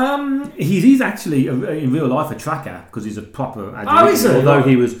 He's actually in real life a tracker because he's a proper Aboriginal, although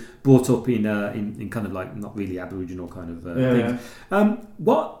he was brought up in kind of like not really Aboriginal kind of things.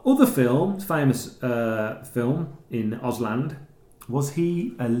 What other famous film in Ausland was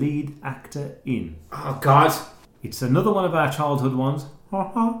he a lead actor in? Oh God, it's another one of our childhood ones.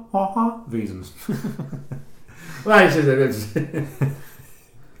 Reasons. Was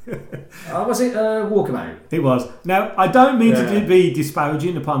it Walkabout? It was. Now, I don't mean to be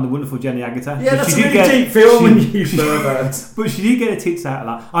disparaging upon the wonderful Jenny Agutter. Yeah, that's a really deep film when you know that. But she did get her tits out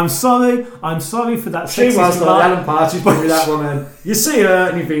of that. I'm sorry for that. She was like Alan Partridge, probably that woman. You see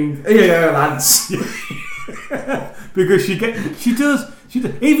her and you think, yeah, lads. Because she does.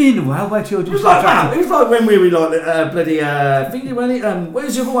 Even in the Railway Children. It was like when we were like bloody thingy, when it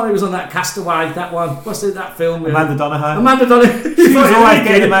where's the other one who was on that Castaway? That one. What's that film? Amanda Donohoe. Amanda Donohoe. She was always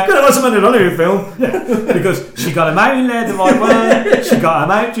getting him out. Could have watched Amanda Donohoe film. Yeah. Because she got him out in there the right way. She got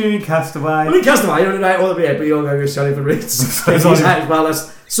him out during Castaway. Well, in Castaway, you're right all the way, but you're going to Shelley for Ritz. He's out as well. That's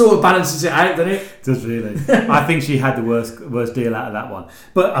sort of balances it out, doesn't it? Does really. I think she had the worst deal out of that one.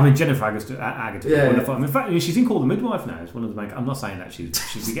 But I mean, Jennifer Agutter, wonderful. I mean, in fact, she's in Call the Midwife now. It's one of the main. I'm not saying that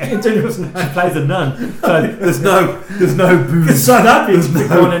she's again. She plays a nun. So there's no boobs. So that'd be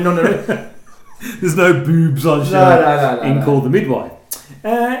There's no boobs on show in Call the Midwife.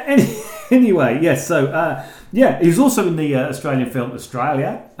 Anyway, yes. So he was also in the Australian film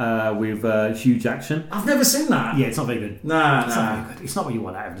Australia with huge action. I've never seen that. Yeah, it's not very good. No. It's not what you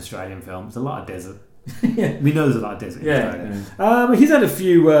want out of an Australian film. It's a lot of desert. We know there's a lot of desert in Australia. He's had a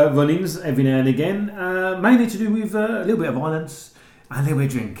few run-ins every now and again, mainly to do with a little bit of violence and a little bit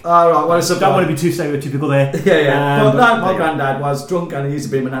of drink. Oh, right. Well, don't want to be too stereotypical there. Yeah. But no, my granddad was drunk and he used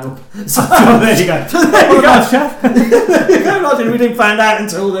to be an animal. So there you go. There you go, chef. We didn't find out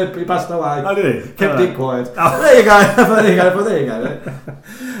until he passed away. Oh, did he? Kept it quiet. Oh. There you go.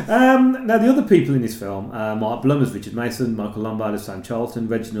 Now, the other people in this film, Mark Blum as Richard Mason, Michael Lombard as Sam Charlton,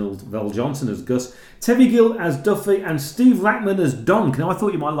 Reginald VelJohnson as Gus, Terry Gill as Duffy, and Steve Rackman as Donk. Now, I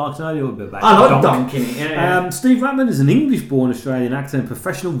thought you might like to know a little bit about I like Donk in it, Steve Rackman is an English-born Australian actor and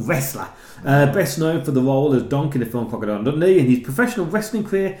professional wrestler, best known for the role as Donk in the film Crocodile Dundee. In his professional wrestling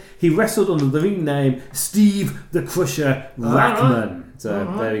career, he wrestled under the ring name Steve the Crusher Rackman. So,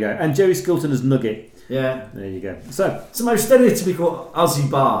 there we go. And Jerry Skilton as Nugget. Yeah. There you go. So it's the most stereotypical Aussie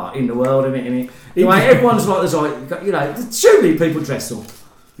bar in the world, isn't it? Anyway, everyone's like, surely people dress up.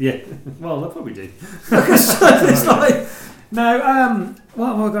 Yeah. Well, they probably do. It's like... No, what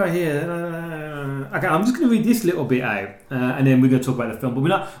have I got here? Okay, I'm just going to read this little bit out, and then we're going to talk about the film. But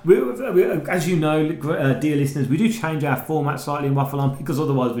we as you know, dear listeners, we do change our format slightly in Waffle On because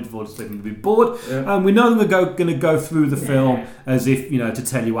otherwise we'd fall asleep and be bored. Yeah. We know we're going to go through the film as if to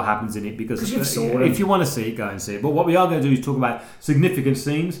tell you what happens in it because if you want to see it, go and see it. But what we are going to do is talk about significant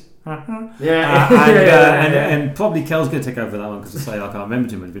scenes. And probably Kel's going to take over that one because I can't remember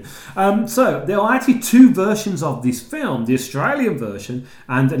too much. So there are actually two versions of this film: the Australian version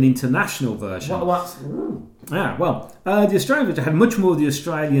and an international version. What? Yeah, well, the Australian version had much more of the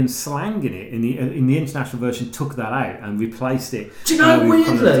Australian slang in it. In the international version, took that out and replaced it. Do you know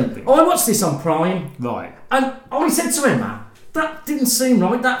weirdly? I watched this on Prime, right? And I said to Emma, that didn't seem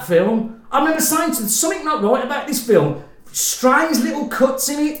right. That film. I remember saying to her, something not right about this film. Strange little cuts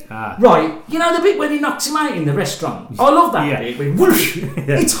in it. Right, you know the bit when he knocks him out in the restaurant? I love that bit. With whoosh.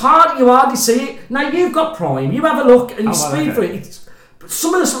 It's hard, you hardly see it. Now you've got Prime, you have a look and you speed for it.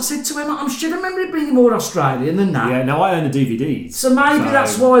 Some of us, I said to him, I'm sure I remember it being more Australian than that. Yeah, now I own the DVDs. So maybe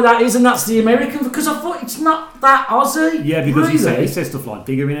that's why that is, and that's the American, because I thought it's not that Aussie. Yeah, because he says stuff like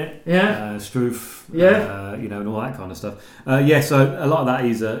bigger in it. Yeah. Stroof. Yeah. And all that kind of stuff. So a lot of that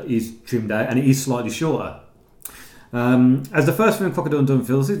is trimmed out, and it is slightly shorter. As the first film, Crocodile Dundee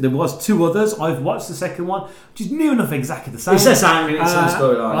fills it, there was 2 others. I've watched the second one, which is near enough exactly the same. It's the same, it's the same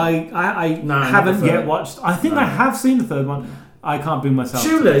storyline. I haven't yet watched. I think I have seen the third one. I can't bring myself.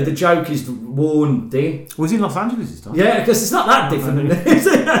 Surely the joke is worn in. Was he in Los Angeles this time? Yeah, because it's not that different. It's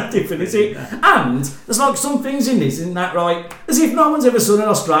not that different, is it? And there's like some things in this, isn't that right? As if no one's ever seen an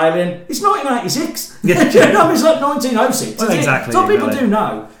Australian. It's 1986. Yeah. Do you know, it's like 1906. Well, exactly. Some people do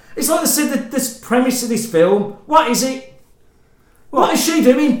know. It's like they said this premise of this film. What is it? What is she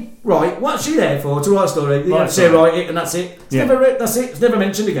doing? Right, what's she there for? To write a story. You have to say write it and that's it. It's never that's it. It's never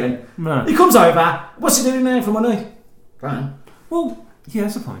mentioned again. No. He comes over. What's he doing there for money? Fine. Well, yeah,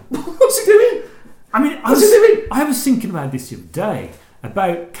 that's the point. What's he doing? I mean, I was thinking about this the other day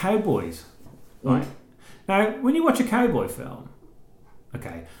about cowboys. Right now, when you watch a cowboy film,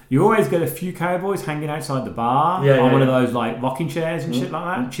 okay, you always get a few cowboys hanging outside the bar on one of those like rocking chairs and shit like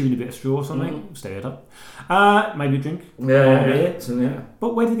that, chewing a bit of straw or something. Stereotype. Maybe a drink. Yeah.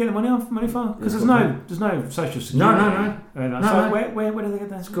 But where do they get the money from? Because there's no social security. No. So where do they get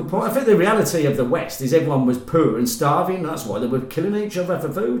that? That's a good point. I think the reality of the West is everyone was poor and starving. That's why they were killing each other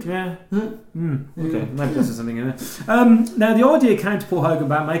for food. Yeah. Okay. Maybe there's something in there. Now the idea came to Paul Hogan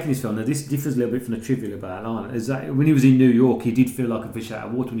about making this film. Now this differs a little bit from the trivia about Alan. Is that when he was in New York, he did feel like a fish out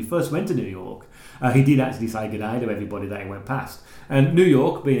of water. When he first went to New York, he did actually say goodbye to everybody that he went past. And New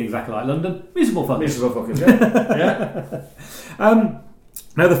York, being exactly like London, miserable fuckers. Yeah.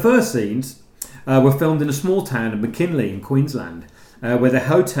 Now the first scenes were filmed in a small town of McKinley in Queensland, where the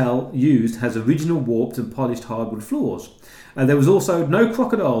hotel used has original warped and polished hardwood floors. There was also no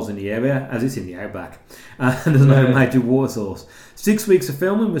crocodiles in the area, as it's in the outback, and there's no major water source. 6 weeks of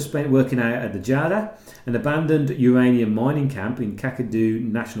filming was spent working out at the Jada, an abandoned uranium mining camp in Kakadu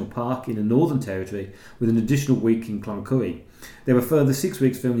National Park in the Northern Territory, with an additional week in Cloncurry. There were further 6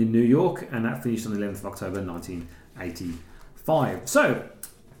 weeks filmed in New York, and that finished on the 11th of October 1985. So, a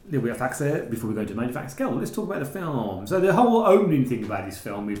little bit of facts there before we go to main facts. Kel, let's talk about the film. So the whole opening thing about this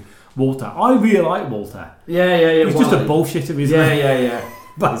film with Walter, I really like Walter. Yeah. He's just a bullshitter, isn't he? Yeah.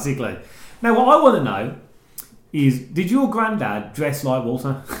 Basically. Now, what I want to know is, did your granddad dress like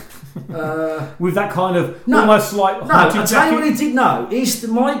Walter? With that kind of almost like I'll tell you what he did know.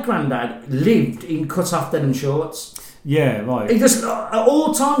 My granddad lived in cut-off denim shorts. Yeah, right. He just, at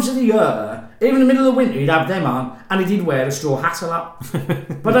all times of the year, even in the middle of the winter, he'd have them on, and he did wear a straw hat a lot.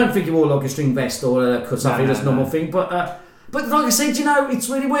 But I don't think he wore like a string vest or a cut-off, that's a normal thing. But like I said, it's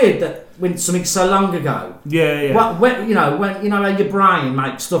really weird that when something so long ago. Yeah. When how your brain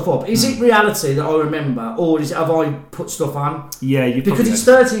makes stuff up. Is it reality that I remember, or have I put stuff on? Yeah, because it's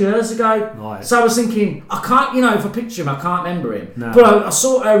 30 years ago. Right. So I was thinking, I can't, if I picture him, I can't remember him. No. But I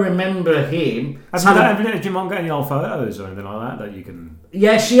sort of remember him. Have your mum got any old photos or anything like that you can?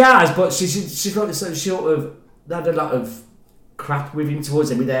 Yeah, she has, but she's got this sort of had a lot of crap with him towards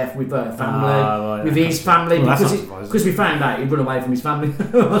him with her family, with his family, because we found out he'd run away from his family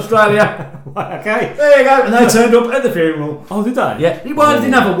Australia. Okay, there you go. And they turned up at the funeral. Oh, did they? Yeah, he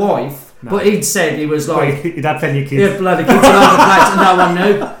didn't have a wife, but he'd said he was like he'd had plenty of kids. Yeah, bloody kids all over the place, and no one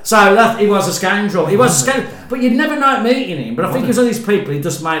knew. So he was a scoundrel. He was a scoundrel, but you'd never know meeting him. But I think he was one of these people who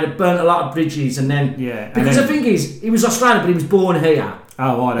just burnt a lot of bridges, and then because the thing is, he was Australian, but he was born here.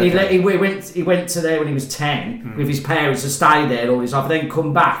 Oh, right. Okay. He went to there when he was 10 with his parents to stay there all his life, then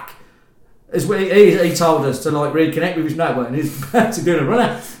come back. As he told us to reconnect with his network, and he's about to do a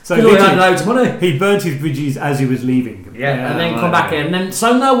runner. So he had loads of money. He burnt his bridges as he was leaving. Yeah, and then come back in, and then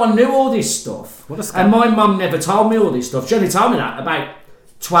so no one knew all this stuff. What a scam. And my mum never told me all this stuff. She only told me that about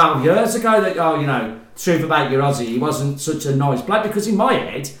 12 years ago. That truth about your Aussie, he wasn't such a nice bloke, because in my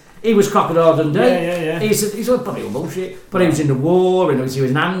head, he was Crocodile Dundee. Yeah. He's probably all bullshit. But he was in the war, and he was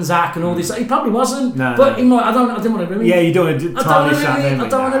an Anzac and all this. He probably wasn't. No, but I didn't want to ruin it. Yeah, you don't want to tarnish that memory. I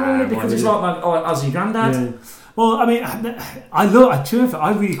don't want to ruin it because it's like my Aussie granddad. Yeah. Well, I mean,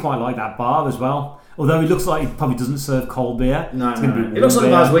 I really quite like that bar as well. Although it looks like it probably doesn't serve cold beer. No. It looks like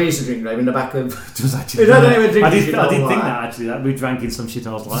the bars we used to drink, in the back of... Does actually. I did think that, actually, that we drank in some shit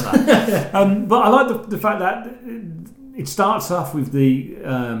else like that. But I like the fact that it starts off with the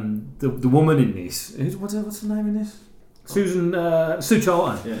woman in this. What's her name in this? Sue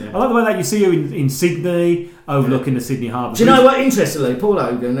Charlton. Yeah. I like the way that you see her in Sydney, overlooking the Sydney Harbour. Do you know what? Interestingly, Paul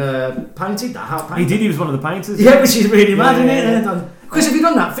Hogan painted that. He did. He was one of the painters. Yeah, which is really mad, isn't it? Because if you've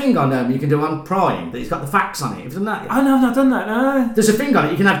done that thing on you can do on Prime, that it's got the facts on it. Have you done that yet? Oh, no, I've not done that, no. There's a thing on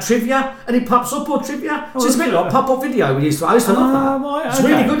it, you can have trivia, and it pops up, or trivia. So it's a bit like pop-up video we used to. I used to love that. Right, it's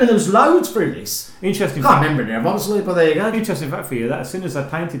really good, and there was loads through this. Interesting. Can't remember it, obviously, but there you go. Interesting fact for you, that as soon as they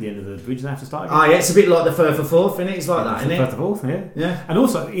painted the end of the bridge, they have to start again. Oh, yeah, it's a bit like the Firth of Forth, isn't it? It's like that, isn't it? Firth of Forth, yeah. Yeah. And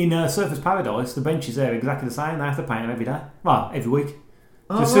also, in Surfers Paradise, the benches there are exactly the same. They have to paint them every day. Well, every week.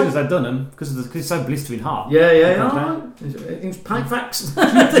 So as soon as they've done them, because it's so blistering hot. Yeah. It's paint facts.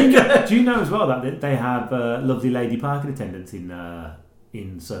 Do you know as well that they have lovely lady parking attendants in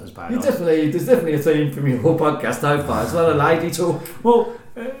Surfers Paradise? There's definitely a theme from your whole podcast so far. It's a lot of lady talk.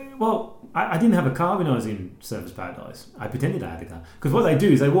 Well, I didn't have a car when I was in Surfers Paradise. I pretended I had a car. Because what they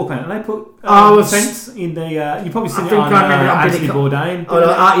do is they walk around and they put a fence in the... you've probably seen it on Anthony Bourdain.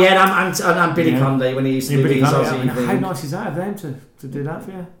 I'm Billy Conde when he used to do these Aussie things. How nice is that of them to do that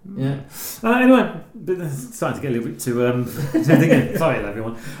for you? Yeah. Anyway, it's starting to get a little bit too... sorry,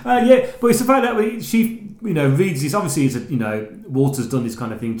 everyone. But it's the fact that she... reads this. Obviously, Walter's done this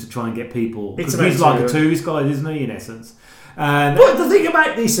kind of thing to try and get people... Because he's like a tourist guide, isn't he, in essence? But the thing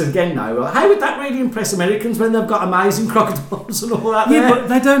about this again, though, how would that really impress Americans when they've got amazing crocodiles and all that? Yeah, but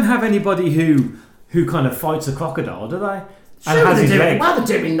they don't have anybody who kind of fights a crocodile, do they? Sure, and has his leg. Well,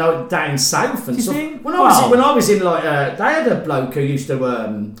 they're doing down south and stuff. When I was in they had a bloke who used to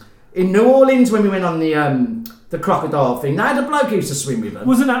in New Orleans when we went on the crocodile thing. They had a bloke who used to swim with them.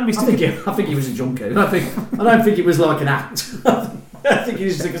 Wasn't that Mr. I think he was a junkie. I don't think it was like an act. I think he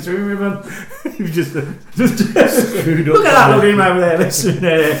used to take a swim with him. He was just screwed up. Look at that looking over there. Listen,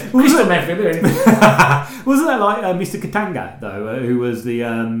 Mr. Method, wasn't that like Mr. Katanga though, who was the?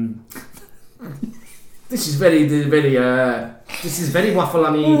 This is very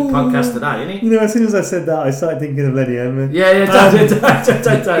waffle-on-y podcast today, isn't it? As soon as I said that, I started thinking of Lenny Herman. Yeah.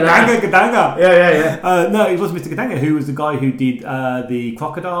 Katanga. Yeah. No, it was Mr. Katanga who was the guy who did the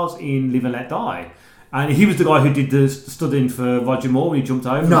crocodiles in Live and Let Die. And he was the guy who did the studying for Roger Moore when he jumped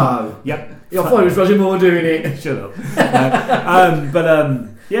over. No. Yep. I thought it was Roger Moore doing it. Shut up. I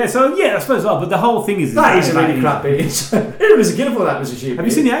suppose so. But the whole thing is... That is a really crap bit. It was a kid for that was a shoot. Have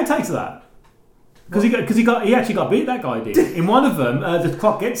you seen the outtakes of that? Because he actually got beat, that guy did. In one of them, the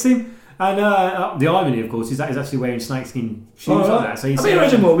croc gets him. And the irony, of course, is that he's actually wearing snakeskin shoes like that. So he's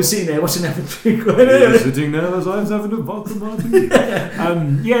Roger Moore was sitting there watching everything. Sitting there as I was having a vodka martini.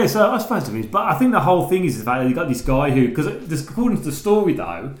 So I suppose it is. But I think the whole thing is the fact that you got this guy who, because according to the story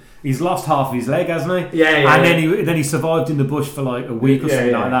though, he's lost half of his leg, hasn't he? Then he survived in the bush for like a week or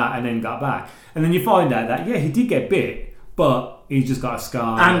something like that, and then got back. And then you find out that he did get bit, but he's just got a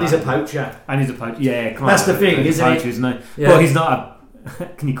scar. And he's a poacher. Yeah, that's the thing, isn't he? Yeah. Well, he's not a...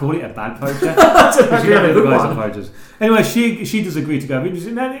 Can you call it a bad poacher? Poachers. Anyway, she does agree to go.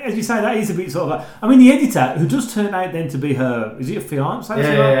 As you say, that is a bit sort of like... I mean, the editor, who does turn out then to be her... Is he a fiancé?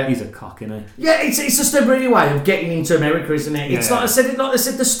 Yeah. He's a cock, isn't he? Yeah, it's just a really way of getting into America, isn't it? It's like I said,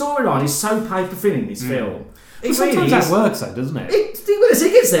 the storyline is so paper-thin in this film. Well, sometimes that works though, doesn't it? As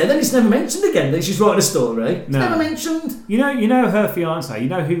he gets there, then it's never mentioned again that she's writing a story. It's never mentioned. You know her fiancé. You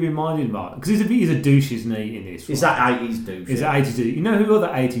know who reminded him of? Because he's a douche, isn't he? In this, is that 80s douche? Is that 80s douche? You know who other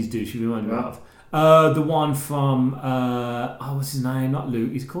 80s douche he reminded me of? The one from what's his name? Not Lou.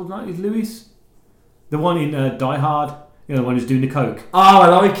 He's called Lewis. The one in Die Hard. You know, the one who's doing the coke. Oh, I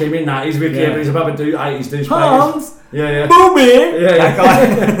like him in that. He's with him. He's a proper 80s douche. Hans. Yeah. Boomy! That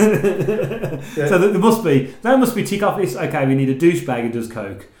guy. So that must be tick off this. Okay, we need a douchebag who does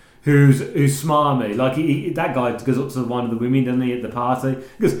coke, who's smarmy. Like that guy goes up to one of the women, doesn't he, at the party?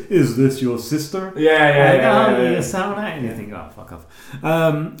 He goes, "Is this your sister?" Yeah. Sound out and you think, oh, fuck off.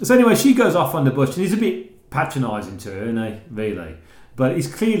 So anyway, she goes off on the bush, and he's a bit patronising to her, isn't he? Really, but he's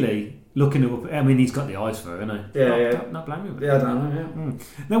clearly looking up. I mean, he's got the eyes for her, isn't he? Yeah. Not blame me. Yeah, I don't know.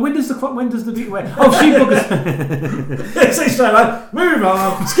 Now, when does the bit where? Oh, she buggers. Say straight away. Move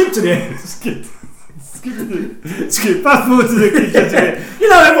on. Skip to the end. Skip. Fast forward to the kitchen. You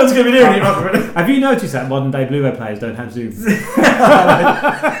know everyone's going to be doing it. Have you noticed that modern day Blu-ray players don't have Zoom?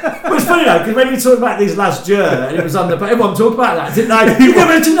 Well, it's funny though, because when we talked about this last year, and it was on everyone talked about that, didn't they? You never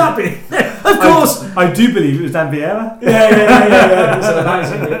mentioned that bit. Of course. I do believe it was Dan Vieira. Yeah.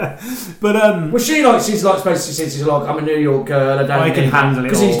 But well, she's basically says she's like, I'm a New York girl. I can handle it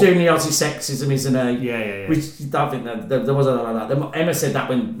because he's doing the Aussie sexism, isn't he? Yeah. Which I think that there wasn't a lot of that. Emma said that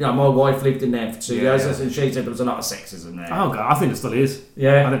when my wife lived in there for 2 years, and she said there was a lot of sexism there. Oh God, I think it still is.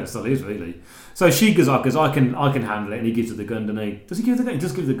 Yeah, I think it still is really. So she goes off because I can handle it, and he gives her the gun, doesn't he? Does he give her the gun? He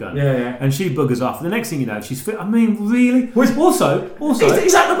does give her the gun. Yeah. And she buggers off. And the next thing you know, she's fit. I mean, really? Also,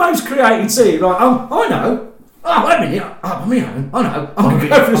 is that the most creative scene? Like, I know. Oh, wait a minute. I'm on my own. Oh, no. I'm going to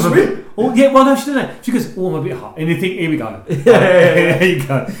go for a swim. Oh, yeah, well, no, she doesn't. She goes, I'm a bit hot. And you think, here we go. Yeah. Here you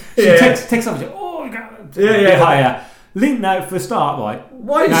go. She texts up and she goes, oh, we got a bit higher. Link note for a start, right?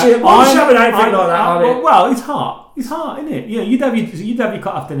 Why is she having an outfit like that on it? Well, it's hot. It's hot, isn't it? Yeah, you'd have your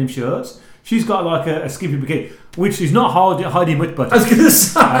cut off denim shirts. She's got like a skimpy bikini, which is not hiding much buttocks. I was going to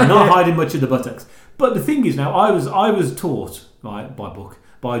say. Not hiding much of the buttocks. But the thing is now, I was taught, right,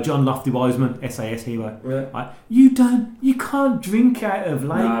 by John Lofty Wiseman, SAS hero. Yeah. Right, you can't drink out of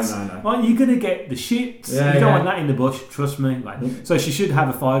lakes. No. Right, you're gonna get the shits. Yeah, you don't want that in the bush. Trust me. Like, so she should have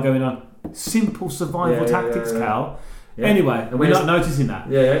a fire going on. Simple survival tactics, Cal. Yeah. Anyway, we're not noticing that.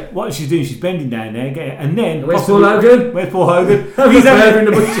 Yeah. What she's doing, she's bending down there, and then where's Paul Hogan? Where's Paul Hogan? He's over in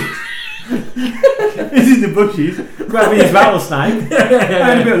the bushes. He's in the bushes, grabbing his rattlesnake,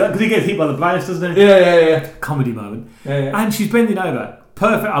 because he gets hit by the blast, doesn't he? Yeah. Comedy moment. Yeah. And she's bending over.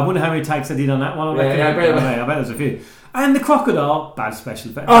 Perfect. I wonder how many takes I did on that one. I bet there's a few. And the crocodile, bad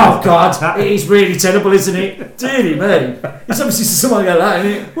special effect. Oh God, it is really terrible, isn't it? Dearly me. It's obviously someone like that,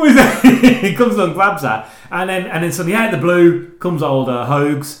 isn't it? What is that? He comes along, grabs her, and then suddenly out of the blue comes old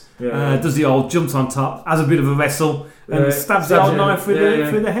Hogs. Does the old jumps on top, has a bit of a wrestle, and stabs the old knife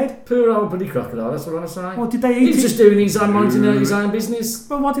through the head. Poor old bloody crocodile. That's what I'm saying. What did they eat? He was just doing his own minding his own business.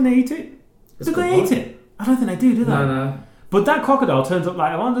 But why didn't they eat it? Did they eat it? I don't think they do they? No. But that crocodile turns up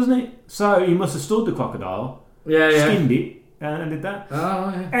later on, doesn't it? So he must have stood the crocodile, skinned it, and did that. Oh,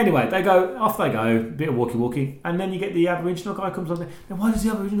 yeah. Anyway, they go, bit of walkie-walkie, and then you get the Aboriginal guy comes on there. Now, why does the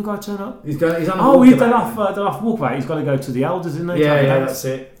Aboriginal guy turn up? He's on they're off walkabout. He's got to go to the elders, isn't he? Yeah, that's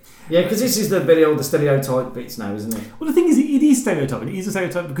it. Yeah, because this is the stereotype bits now, isn't it? Well, the thing is, it is stereotyping. It is a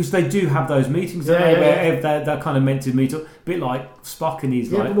stereotype because they do have those meetings where they're kind of meant to meet up, a bit like Spock and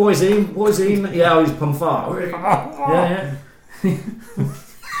he's like... But what is he? Yeah, he's Pumfar. Yeah.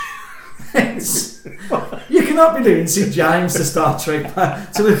 You cannot be doing St. James to Star Trek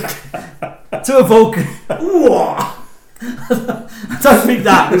to a Vulcan. I don't think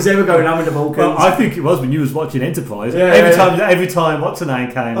that was ever going on with the Vulcans. Well, I think it was when you was watching Enterprise. Every time what's her name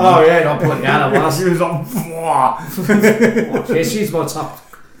came. Oh yeah, not bloody hell, it was. She was like, yeah, she's my top.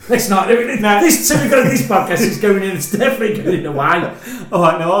 Let's not. This podcast is going in. It's definitely going away. All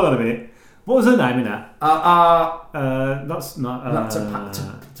right, now hold on a minute. What was her name in that? That's not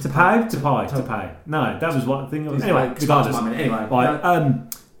Tapai. No, that was what thing. Anyway, regardless. Anyway,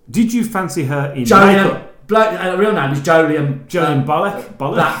 did you fancy her in makeup? Her real name is Jolyon Bullock.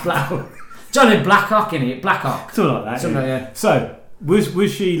 Jolyon Blackhawk, in it. Blackhawk. Something like that. So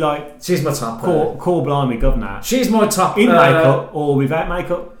was she like? She's my top. Core blimey governor. She's my top in makeup or without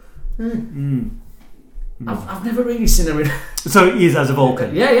makeup. I've never really seen her in. So he is as a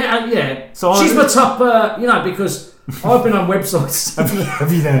Vulcan. Yeah. So she's my top. Because I've been on websites. Have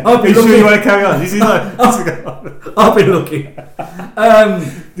you there? I've been looking. Sure you want to carry on? This is like. I've been looking.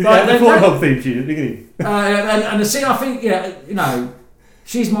 Did you have the Pornhub theme tune at the beginning? And see, I think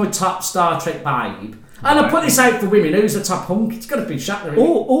she's my top Star Trek babe. And I put this out for women. Who's the top hunk? It's got to be Shatner.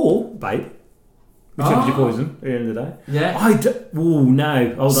 Or babe. Whichever you poison at the end of the day. Yeah.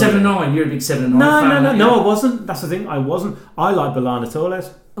 No. Hold 7 or 9. You're a big 7 or 9 fan. No, I wasn't. That's the thing. I wasn't. I like B'Elanna Torres.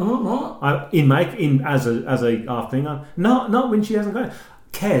 Oh, what? As a half thing. Not when she hasn't got it.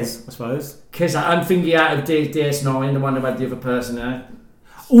 Kez, I suppose. Kez, I'm thinking out of DS9, the one who had the other person there.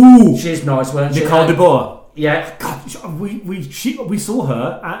 Ooh, she's nice, weren't she? Nicole DeBoer. Yeah. God, we saw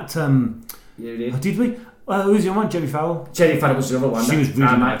her at. Yeah, we did. Did we? Who's the other one? Jerry Farrell. Jerry Farrell was the other one. She was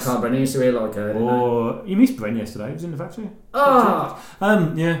really nice. Carl Brennan used to really like her. You missed Bren yesterday. He was in the factory.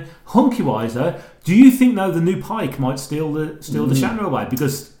 Yeah. Hunky wise though, do you think though the new Pike might steal the Shatner away?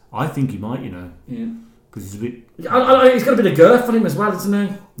 Because I think he might. Yeah. Because he's a bit. He's got a bit of girth on him as well, isn't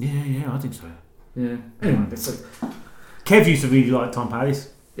he? Yeah, I think so. Yeah. Anyway, Kev used to really like Tom Paris.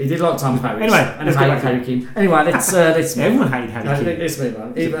 He did like Tom Paris. Anyway, and Harry King. Anyway, let's everyone hated Harry King. Let's move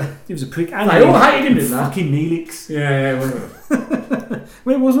on. He was a prick. They all hated him, didn't they? Fucking Neelix. Yeah.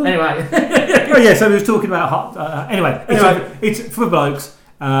 Wait, wasn't it? Anyway. So we was talking about hot. Anyway, it's for blokes.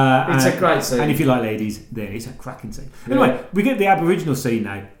 It's a great scene. And if you like ladies, there it's a cracking scene. Anyway, we get the Aboriginal scene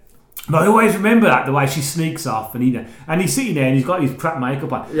now. But I always remember that, the way she sneaks off and he's sitting there and he's got his crap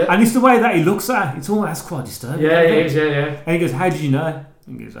makeup on. Yeah. And it's the way that he looks at her. It's all that's quite disturbing. Yeah, it is, yeah. And he goes, how did you know?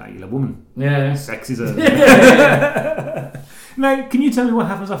 And he goes, you're a woman. Yeah. Sex is a... Now, can you tell me what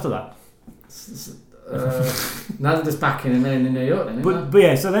happens after that? Now they're just back in New York then, but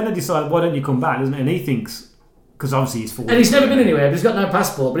yeah, so then they decide, why don't you come back, doesn't it? And he thinks... Because obviously he's 40. And he's never been anywhere, but he's got no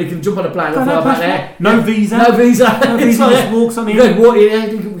passport, but he can jump on a plane and fly back there. No visa. No visa. Just walks on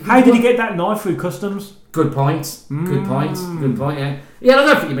in. How did he get that knife through customs? Good point. Good point, yeah. Yeah, I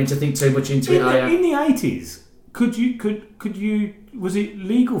don't think you meant to think too much into it, In the 80s, could you? Was it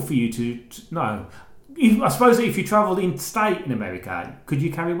legal for you to no? I suppose that if you travelled interstate in America, could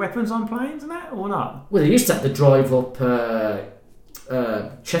you carry weapons on planes and that, or not? Well, they used to have the drive-up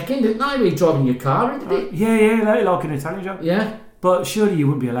check-in, didn't they? Were you driving your car into it? Yeah, like an Italian job. Yeah. But surely you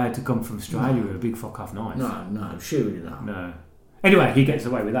wouldn't be allowed to come from Australia with a big fuck-off knife. No, surely not. No. Anyway, he gets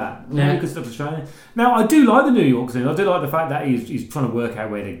away with that. Yeah. He could stop Australia. Now, I do like the New York thing. I do like the fact that he's trying to work out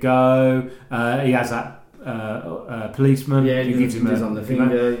where to go. He has that policeman. Yeah, he gives him on the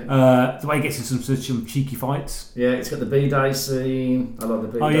finger. The way he gets in some cheeky fights. Yeah, it's got the B-Day scene. I like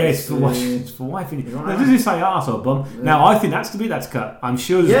the B-Day scene. It's for wiping. Now, does he say arse or bum? Yeah. Now, I think that's the bit that's cut. I'm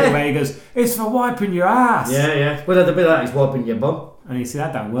sure there's a bit where he goes, it's for wiping your ass. Yeah. Well, the bit of that is wiping your bum. And you see,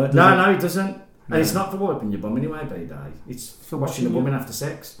 that don't work, No, it doesn't. And it's not for wiping your bum anyway, B-Day. It's for washing a woman after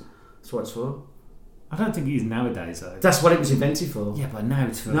sex. That's what it's for. I don't think it is nowadays, though. That's what it was invented for. Yeah, but now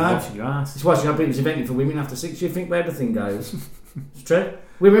it's for washing your ass. It's washing up. It was invented for women after sex. You think where the thing goes? It's true.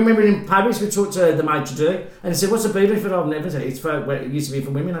 We remember in Paris, we talked to the maitre d', and he said, "What's the B-Day for?" I've never said. It's for. Well, it used to be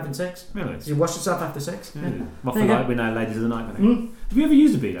for women having sex. Really? So you wash yourself after sex. Yeah. Well, for like we're now ladies of the night. Have you ever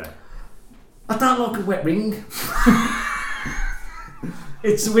used a B-Day? I don't like a wet ring.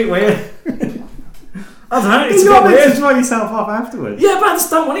 It's a bit weird. I don't know. It's a bit weird. You dry yourself off afterwards. Yeah, but I just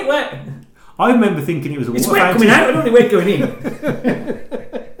don't want it wet. I remember thinking it was a water fountain. It's wet coming out, and only wet going in.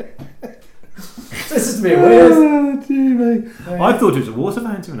 This is a bit weird. Oh, dear me. I thought it was a water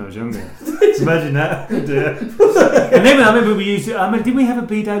fountain when I was younger. Imagine that. And then I remember we used it. Did we have a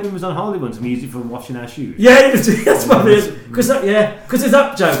B-Day when we was on holiday once and we used it for washing our shoes? Yeah, that's what it is. Because there's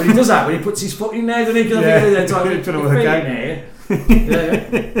that joke when he does that, when he puts his foot in there, doesn't he? Trying to work out.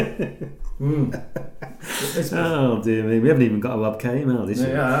 Oh dear me, we haven't even got a Rob K email this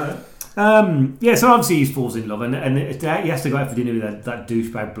year. So obviously he falls in love and he has to go out for dinner with that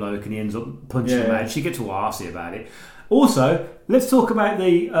douchebag bloke and he ends up punching him out. She gets all arsey about it. Also, let's talk about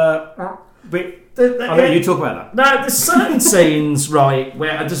the bit. I'll let you talk about that. No, there's certain scenes, right,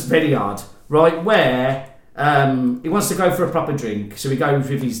 where are just very hard, right, where he wants to go for a proper drink, so he goes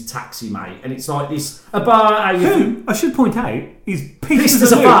with his taxi mate, and it's like this a bar. Who I should point out is pissed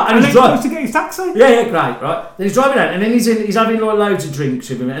as a bar, and he's driving to get his taxi. Yeah, great, right. Then he's driving out, and then he's having like loads of drinks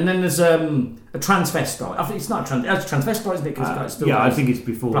with him, and then there's a transvestite. I think it's not a transvestite, isn't it? Because I think it's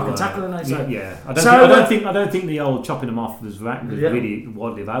before Block and Tackle, and so. Yeah, I don't think the old chopping him off was really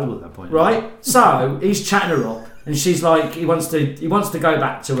widely available at that point. Right. So he's chatting her up, and she's like, he wants to go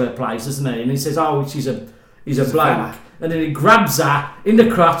back to her place, doesn't he? And he says, "Oh, he's a bloke," and then he grabs her in the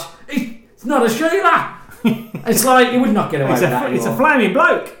crotch. It's not a Sheila. It's like he would not get away with that anymore. It's a flaming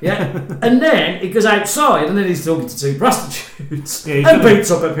bloke. Yeah. And then he goes outside, and then he's talking to two prostitutes and beats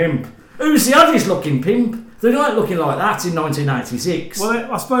up a pimp. Who's the oddest looking pimp? They weren't looking like that in 1996.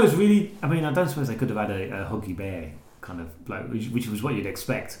 Well, I suppose really. I mean, I don't suppose they could have had a Huggy Bear kind of bloke, which was what you'd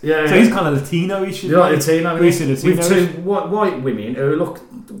expect. Yeah. So he's kind of Latino-ish. You're like Latino. With two white women who look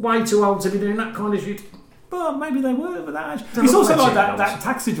way too old to be doing that kind of shit. But maybe they were at that age. It's also like that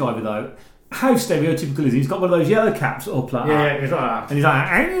taxi driver though. How stereotypical is he? He's got one of those yellow caps up like that. He's like that. And he's like,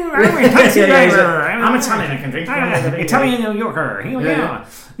 I'm a taxi driver. I'm Italian, I can drink. Italian New Yorker.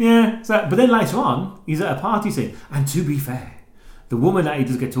 Yeah. So, but then later on, he's at a party scene. And to be fair, the woman that he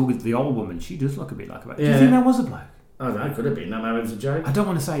does get talking to, the old woman, she does look a bit like a bloke. Do you think that was a bloke? Oh, no, it could have been. No, maybe it was a joke. I don't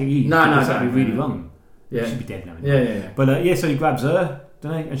want to say he. No, that'd be really wrong. Yeah. She should be dead now. Yeah. But so he grabs her,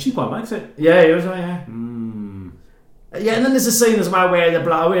 doesn't he? And she quite likes it. Yeah, he was right, yeah. Yeah, and then there's a scene as well where I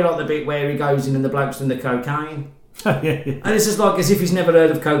really like the bit where he goes in and the bloke's doing the cocaine. And it's just like as if he's never heard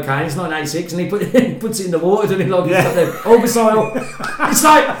of cocaine. It's 1986 and he puts it in the water, doesn't he? Like he's got the Orbisol. It's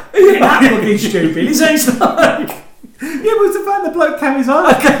like, isn't that fucking stupid? It's like... Yeah, but it's the fact the bloke carries on.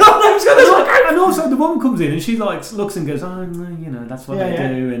 And also the woman comes in and she looks and goes, oh, that's what they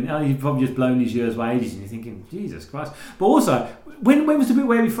do. And you've probably just blown his year's wages. And you're thinking, Jesus Christ. But also, when was the bit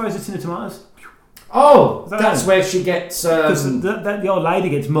where he throws the tin of tomatoes? Oh, that's where she gets... Because the old lady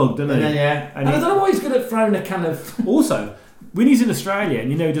gets mugged, doesn't he? Yeah. And I don't know why he's good at throwing a can of... Also, when he's in Australia, and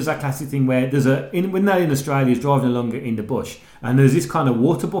he does that classic thing where when they're in Australia, he's driving along in the bush, and there's this kind of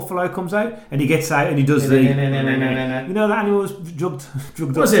water buffalo comes out, and he gets out and he does the... You know that animal was drugged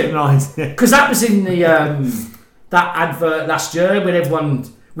up. Was it? Because that was in the that advert last year when everyone...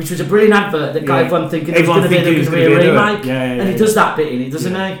 Which was a brilliant advert that got everyone thinking it was going to be a remake. And he does that bit in it,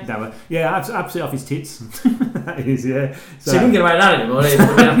 doesn't he? Absolutely off his tits. That is, yeah. So he didn't get away with that anymore,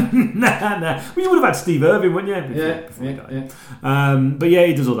 Nah. Well, you would have had Steve Irving, wouldn't you? But yeah,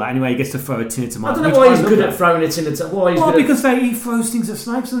 he does all that. Anyway, he gets to throw a tin of tomatoes. I don't know why he's good at throwing a tin of tomatoes. Well, because he throws things at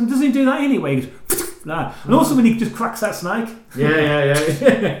snakes, and doesn't he do that anyway? He goes... And also when he just cracks that snake. Yeah.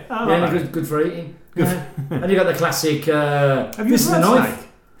 Good for eating. Yeah. And you got the classic. Have you This is a ever had knife. snake?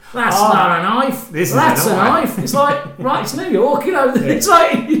 That's not a knife. That's a knife. It's like, right, it's New York, you know. It's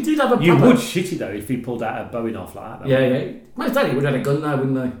like you did have a. You proper- would shit it though if he pulled out a Bowie knife like that. Yeah. Most likely would have had a gun now,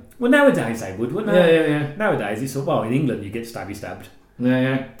 wouldn't they? Well, nowadays they would, wouldn't they? Yeah. Nowadays it's well in England you get stabbed.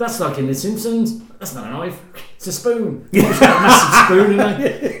 Yeah. That's like in The Simpsons. That's not a knife. It's a spoon. It's got a massive spoon in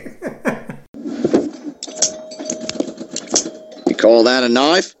it. You call that a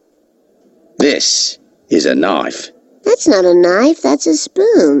knife? This is a knife. That's not a knife, that's a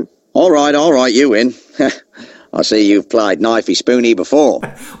spoon. All right, you win. I see you've played knifey spoony before.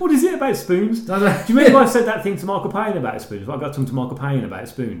 What is it about spoons? Do you remember I said that thing to Michael Payne about spoons? I got talking to Michael Payne about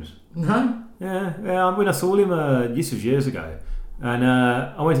spoons. No. Yeah. When I saw him, this was years ago, and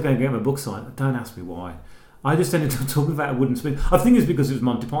I went to go and get him a book signed. Don't ask me why. I just ended up talking about a wooden spoon. I think it's because it was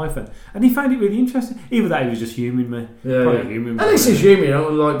Monty Python, and he found it really interesting. Either that, he was just humouring me. Humouring me. At least he's humouring. I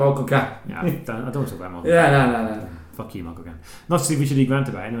don't like Michael Caine. Yeah, I don't want to talk about Michael. No. Fuck you, Michael Caine. Not to see Richard E. Grant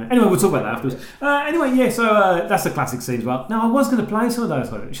about it, anyway. Anyway, we'll talk about that afterwards. So that's the classic scene as well. Now, I was going to play some of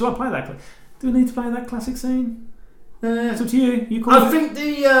those. Shall I play that? Do we need to play that classic scene? It's up to you. You call I think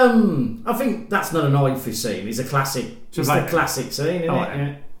that's not a knifey scene. It's a classic. It's the classic scene, isn't it?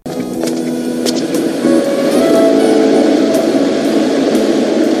 Yeah.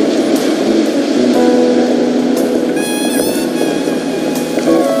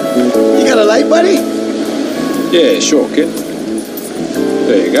 You got a light, buddy? Yeah, sure, kid.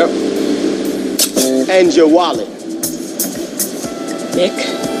 There you go. And your wallet. Nick,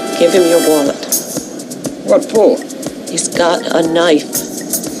 give him your wallet. What for? He's got a knife.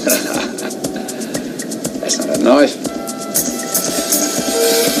 That's not a knife.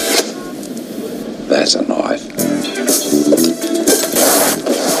 That's a knife.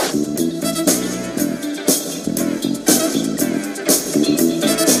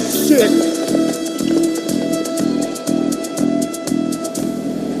 Shit.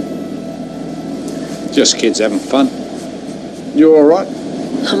 Just kids having fun. You all right?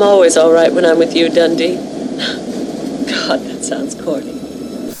 I'm always all right when I'm with you, Dundee. God, that sounds corny.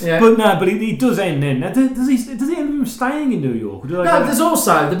 Yeah. But it does end then. Now, does he end up him staying in New York? No, there's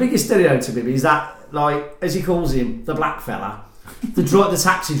also the biggest stereotype of him is that, like, as he calls him, the black fella, the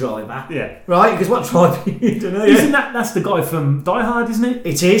taxi driver. Yeah. Right? Because what tribe you don't know? Isn't that's the guy from Die Hard, isn't it?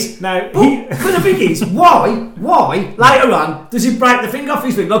 It is. Now, but the thing is, why, later on, does he break the thing off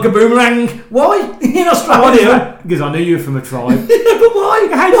his thing like a boomerang? Why? In Australia? Because I knew you were from a tribe. But why?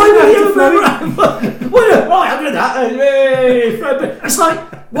 Why would he have a boomerang? Right, I'm going to that. It's like,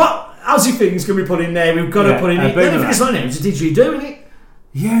 what Aussie things can we put in there? We've got to put in it. Then if it's like, no, it's a didgeridoo, isn't it?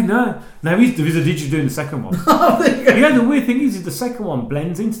 Yeah, no. Now, there is a didgeridoo in the second one. The weird thing is the second one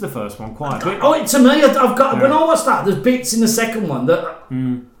blends into the first one quite a bit. Oh, to me, I've got when I watched that, there's bits in the second one that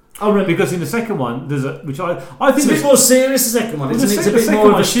I remember. Because in the second one, there's I think it's a bit more serious. The second one, isn't it? It's a bit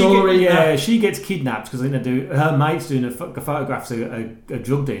more of a story. She gets kidnapped because her mate's doing a photographs a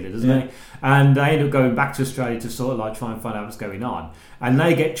drug dealer, doesn't he? And they end up going back to Australia to sort of like try and find out what's going on. And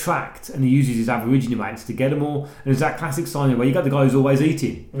they get tracked, and he uses his Aborigine mates to get them all. And there's that classic sign where you got the guy who's always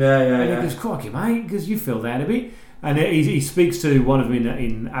eating. And he goes, "Crikey, mate," because you feel down a bit. And he speaks to one of them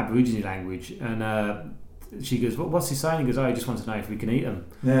in Aborigine language, and she goes, "What's he saying?" He goes, "Oh, he just wants to know if we can eat them."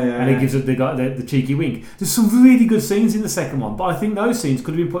 And he gives the guy the cheeky wink. There's some really good scenes in the second one, but I think those scenes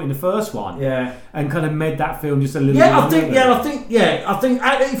could have been put in the first one. And kind of made that film just a little. I think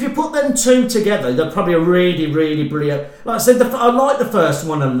if you put them two together, they're probably a really, really brilliant. Like I said, I like the first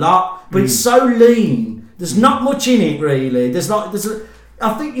one a lot, but it's so lean. There's not much in it really.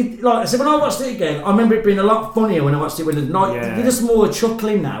 I think, like I said, when I watched it again, I remember it being a lot funnier when I watched it with the night. You're just more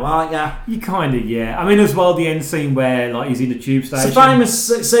chuckling now, aren't you? You kind of, yeah. I mean, as well, the end scene where like he's in the tube station. It's a famous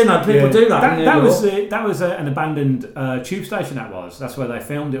scene. People do that. That was an abandoned tube station. That's where they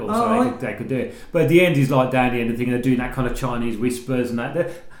filmed it. Also, they could do it. But at the end, he's like down the end of the thing, and they're doing that kind of Chinese whispers and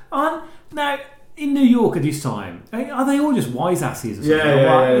that. Now, in New York at this time, are they all just wise asses or something?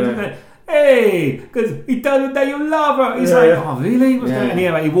 Yeah. Hey, because he told her that you love her. He's like, oh, really? And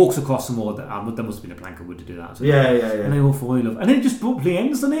anyway, he walks across some more. There must have been a plank of wood to do that. So And they all fall in love. And then it just abruptly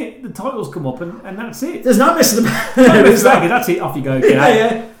ends, doesn't it? The titles come up and that's it. There's no messing about. That's it. Off you go.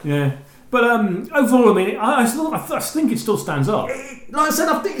 Yeah. But overall, I mean, I think it still stands up. Like I said,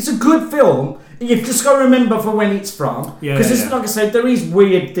 I think it's a good film. You've just got to remember for when it's from. Because like I said, there is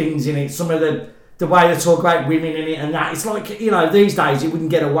weird things in it. Some of the the way they talk about women in it and that. It's like, these days you wouldn't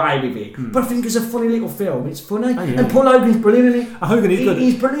get away with it. But I think it's a funny little film. It's funny. Oh, yeah. And Paul Hogan's brilliant in it. Hogan is good.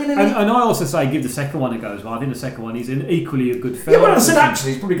 He's brilliant in it. And I also say give the second one a go as well. I think the second one is an equally a good film. Yeah, well, I said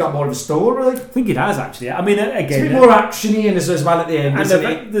actually, he's probably got more of a story. I think it has actually. I mean, again, it's a bit more actiony and as well at the end. And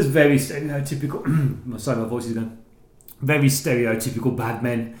there's very stereotypical. Sorry, my voice is going. Very stereotypical bad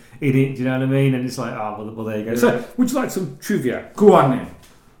men in it. Do you know what I mean? And it's like, well, there you go. So, would you like some trivia? Go on then.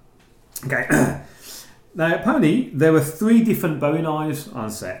 Okay. Now, apparently, there were 3 different Bowie knives on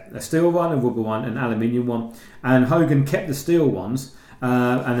set. A steel one, a rubber one, an aluminium one. And Hogan kept the steel ones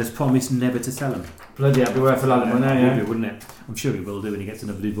and has promised never to sell them. Bloody hell, it'd be worth a lot of money, yeah. Wouldn't it? I'm sure he will do when he gets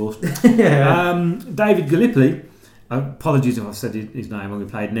another divorce. Yeah. David Gallipoli, apologies if I said his name when we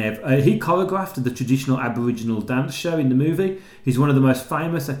played Nev, he choreographed the traditional Aboriginal dance show in the movie. He's one of the most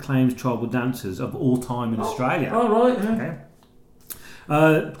famous, acclaimed tribal dancers of all time in Australia. Oh, right, yeah. Okay.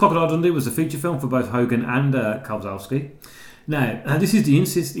 Crocodile Dundee was a feature film for both Hogan and Kowalski. Now, this is the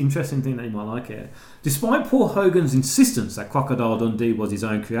interesting thing that you might like here. Despite Paul Hogan's insistence that Crocodile Dundee was his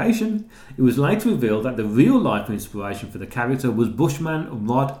own creation, it was later revealed that the real-life inspiration for the character was Bushman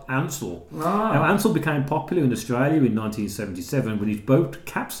Rod Ansell. Now, Ansell became popular in Australia in 1977 when his boat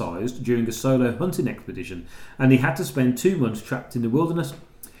capsized during a solo hunting expedition, and he had to spend 2 months trapped in the wilderness.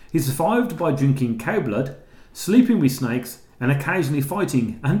 He survived by drinking cow blood, sleeping with snakes, and occasionally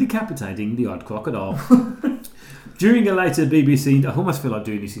fighting and decapitating the odd crocodile. During a later BBC... I almost feel like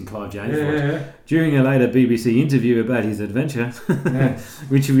doing this in Clive James voice. During a later BBC interview about his adventure,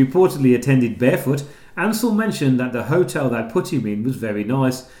 which he reportedly attended barefoot, Ansell mentioned that the hotel they put him in was very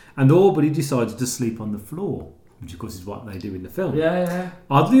nice, and all but he decided to sleep on the floor, which of course is what they do in the film.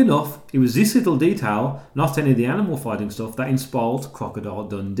 Oddly enough, it was this little detail, not any of the animal fighting stuff, that inspired Crocodile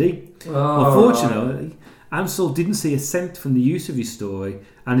Dundee. Unfortunately... Ansell didn't see a cent from the use of his story,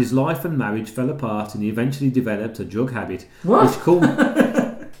 and his life and marriage fell apart, and he eventually developed a drug habit, which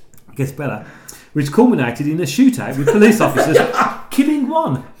culminated in a shootout with police officers, killing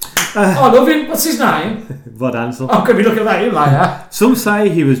one. I love him. What's his name? Rod Ansell. I'm going to be looking at him like that. Some say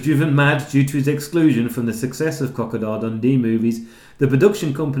he was driven mad due to his exclusion from the success of Crocodile Dundee movies. The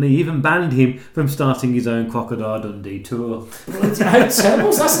production company even banned him from starting his own Crocodile Dundee tour. How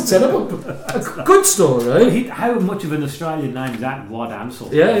terrible! That's a terrible, good story. How much of an Australian name is that, Rod Ansell?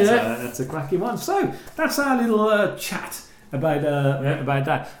 That's a cracking one. So that's our little chat about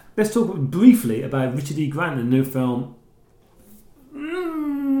that. Let's talk briefly about Richard E. Grant, the new film.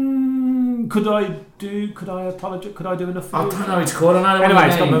 Could I do enough for you? I don't know. It's called. Anyway,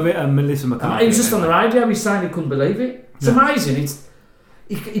 it's got Melissa McCarthy. He was just on the radio. He's saying he couldn't believe it. It's amazing.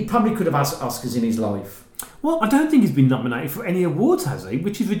 He probably could have had Oscars in his life. Well, I don't think he's been nominated for any awards, has he?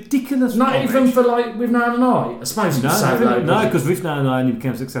 Which is ridiculous. Not even for With Now and I. I suppose no, because With Now and I only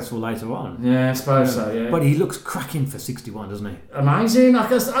became successful later on. Yeah, I suppose so. Yeah, but he looks cracking for 61, doesn't he? Amazing. I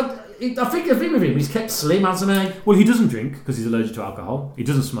think the thing with him, he's kept slim, hasn't he? Well, he doesn't drink because he's allergic to alcohol. He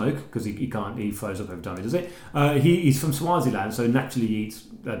doesn't smoke because he can't. He throws up every time he does it. He's from Swaziland, so naturally he eats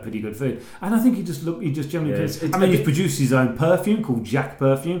pretty good food. And I think he just generally. He's produced his own perfume called Jack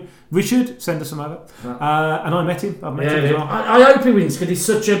Perfume. Richard, send us some over. And I met him. I've met him as well. I hope he wins because he's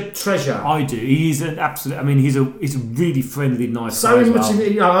such a treasure. I do. He's an absolute. I mean, he's a really friendly, nice. So guy much.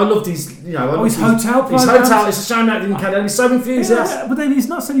 Well. I loved his. His hotel. His hotel. It's a shame that didn't carry on. He's so enthusiastic. Yeah, but then he's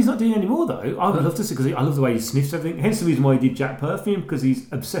not said he's not doing any more though. I would love to see because I love the way he sniffs everything. Hence the reason why he did Jack Perfume because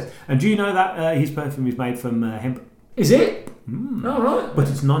he's obsessed. And do you know that his perfume is made from hemp? Is it? Oh, right. But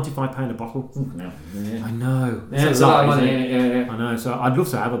it's £95 a bottle. No. Yeah. I know. It's a lot of money. Yeah. I know. So I'd love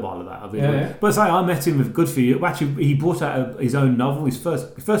to have a bottle of that. But say I met him with Good For You. Actually, he brought out his own novel. His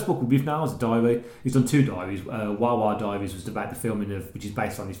first book with Biff Now was a diary. He's done 2 diaries. Wawa Diaries was about the filming of, which is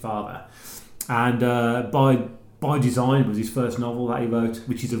based on his father. And by Design was his first novel that he wrote,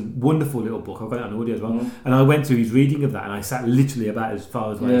 which is a wonderful little book. I've got it on audio as well. And I went to his reading of that, and I sat literally about as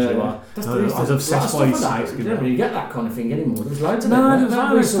far as I was obsessed by his snakes. You don't really get that kind of thing anymore. There's loads of it.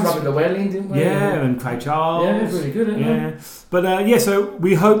 There was Robert Llewellyn, didn't we? Yeah, and Craig Charles. Yeah, it's really good, isn't it? But so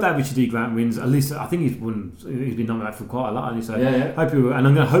we hope that Richard E. Grant wins. At least I think he's been nominated for quite a lot. So hope you. And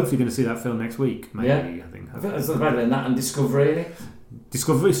I'm hopefully going to see that film next week. Maybe I think. I think it's better than that and Discovery.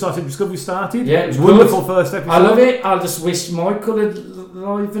 Discovery started. Yeah, it was wonderful first episode. I love it. I just wish Michael had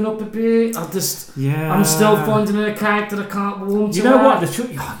livened up a bit. I'm still finding a character I can't warm to. You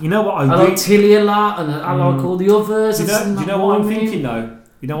know what? I like Tilly a lot, and I like all the others. Do you know what I'm thinking though?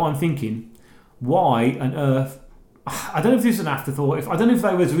 You know what I'm thinking? Why on earth? I don't know if this is an afterthought. I don't know if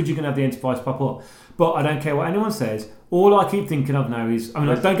they was originally going to have the Enterprise pop up, but I don't care what anyone says. All I keep thinking of now is,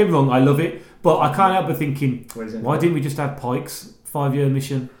 don't get me wrong, I love it, but I can't help but thinking, why didn't we just have Pike's 5-year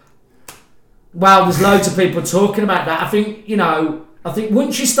mission? Well, there's loads of people talking about that. I think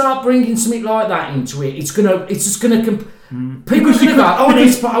once you start bringing something like that into it, it's just gonna. People are gonna go, I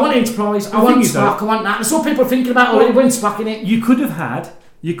want Enterprise, I want Spock, I want that. That's what people are thinking about already when Spock in it. You could have had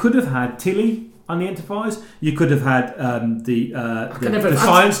Tilly on the Enterprise. You could have had the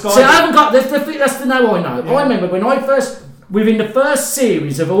science guy. See, I haven't got that's the no I know. Yeah. I remember when within the first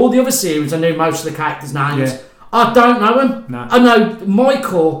series of all the other series, I knew most of the characters' names. Yeah. I don't know them. No. I know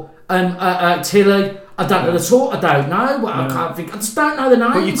Michael and Tilly. I don't know at all. I don't know. Well, no. I can't think. I just don't know the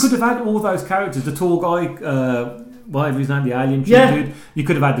names. But you could have had all those characters. The tall guy, whatever his name, the alien dude. You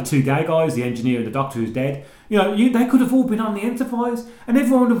could have had the two gay guys, the engineer and the doctor who's dead. They could have all been on the Enterprise, and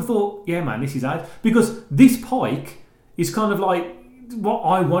everyone would have thought, yeah, man, this is ours. Because this Pike is kind of like what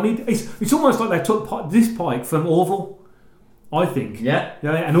I wanted. It's almost like they took this Pike from Orville, I think. Yeah.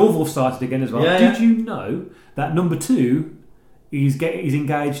 And Orville started again as well. Yeah, Did you know that number 2 is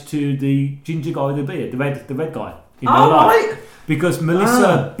engaged to the ginger guy with the beard, the red guy? Right. Because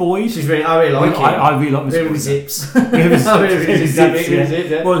Melissa Boyd, I really like him. I really like Melissa Boyd. Zips. Yeah.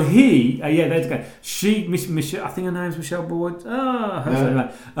 Well, there's a guy. She, Michelle, I think her name's Michelle Boyd.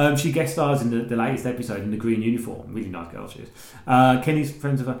 She guest stars in the latest episode in the green uniform. Really nice girl she is. Kenny's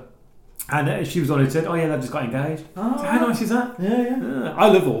friends with her. And she was on it and said, oh yeah, they've just got engaged. Oh, so how nice is that? Yeah. I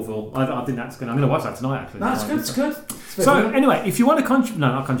love Orville. I think that's good. I'm going to watch that tonight, actually. That's good, it's good. So, anyway, if you want to contribute... No,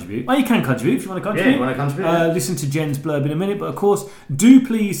 not contribute. Oh, you can contribute if you want to contribute. Yeah, you want to contribute. Listen to Jen's blurb in a minute. But, of course, do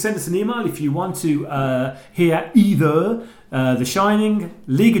please send us an email if you want to hear either... The Shining,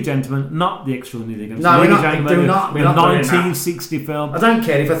 League of Gentlemen, not the Extraordinary League of Gentlemen. No, we're not. The 1960 film. I don't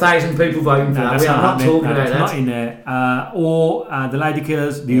care if 1,000 people voting for that. We are not talking about that. Not in there. Or The Lady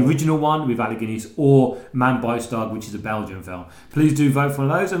Killers, the original one with Ali Guinness, or Man Bites Dog, which is a Belgian film. Please do vote for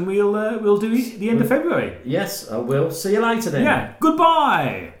one of those, and we'll do it at the end of February. Yes, I will. See you later then. Yeah.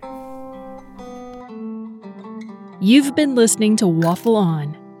 Goodbye. You've been listening to Waffle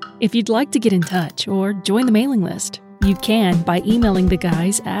On. If you'd like to get in touch or join the mailing list, you can by emailing the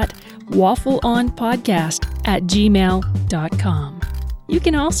guys at waffleonpodcast@gmail.com. You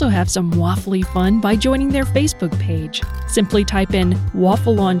can also have some waffly fun by joining their Facebook page. Simply type in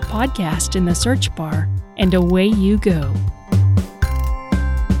Waffle On Podcast in the search bar, and away you go.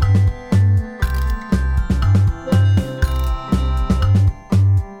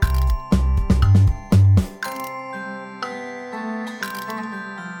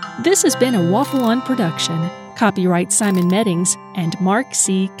 This has been a Waffle On production. Copyright Simon Meddings and Mark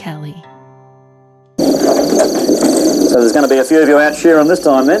C. Kelly. So there's going to be a few of you out sharing this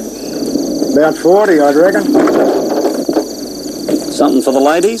time then? About 40, I'd reckon. Something for the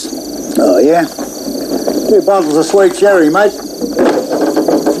ladies? Oh, yeah. 2 bottles of sweet cherry, mate.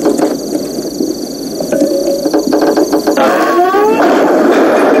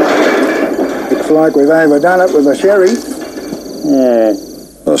 Looks like we've overdone it with the sherry. Yeah.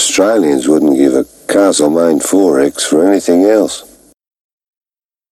 Australians wouldn't give a Castlemaine 4X for anything else.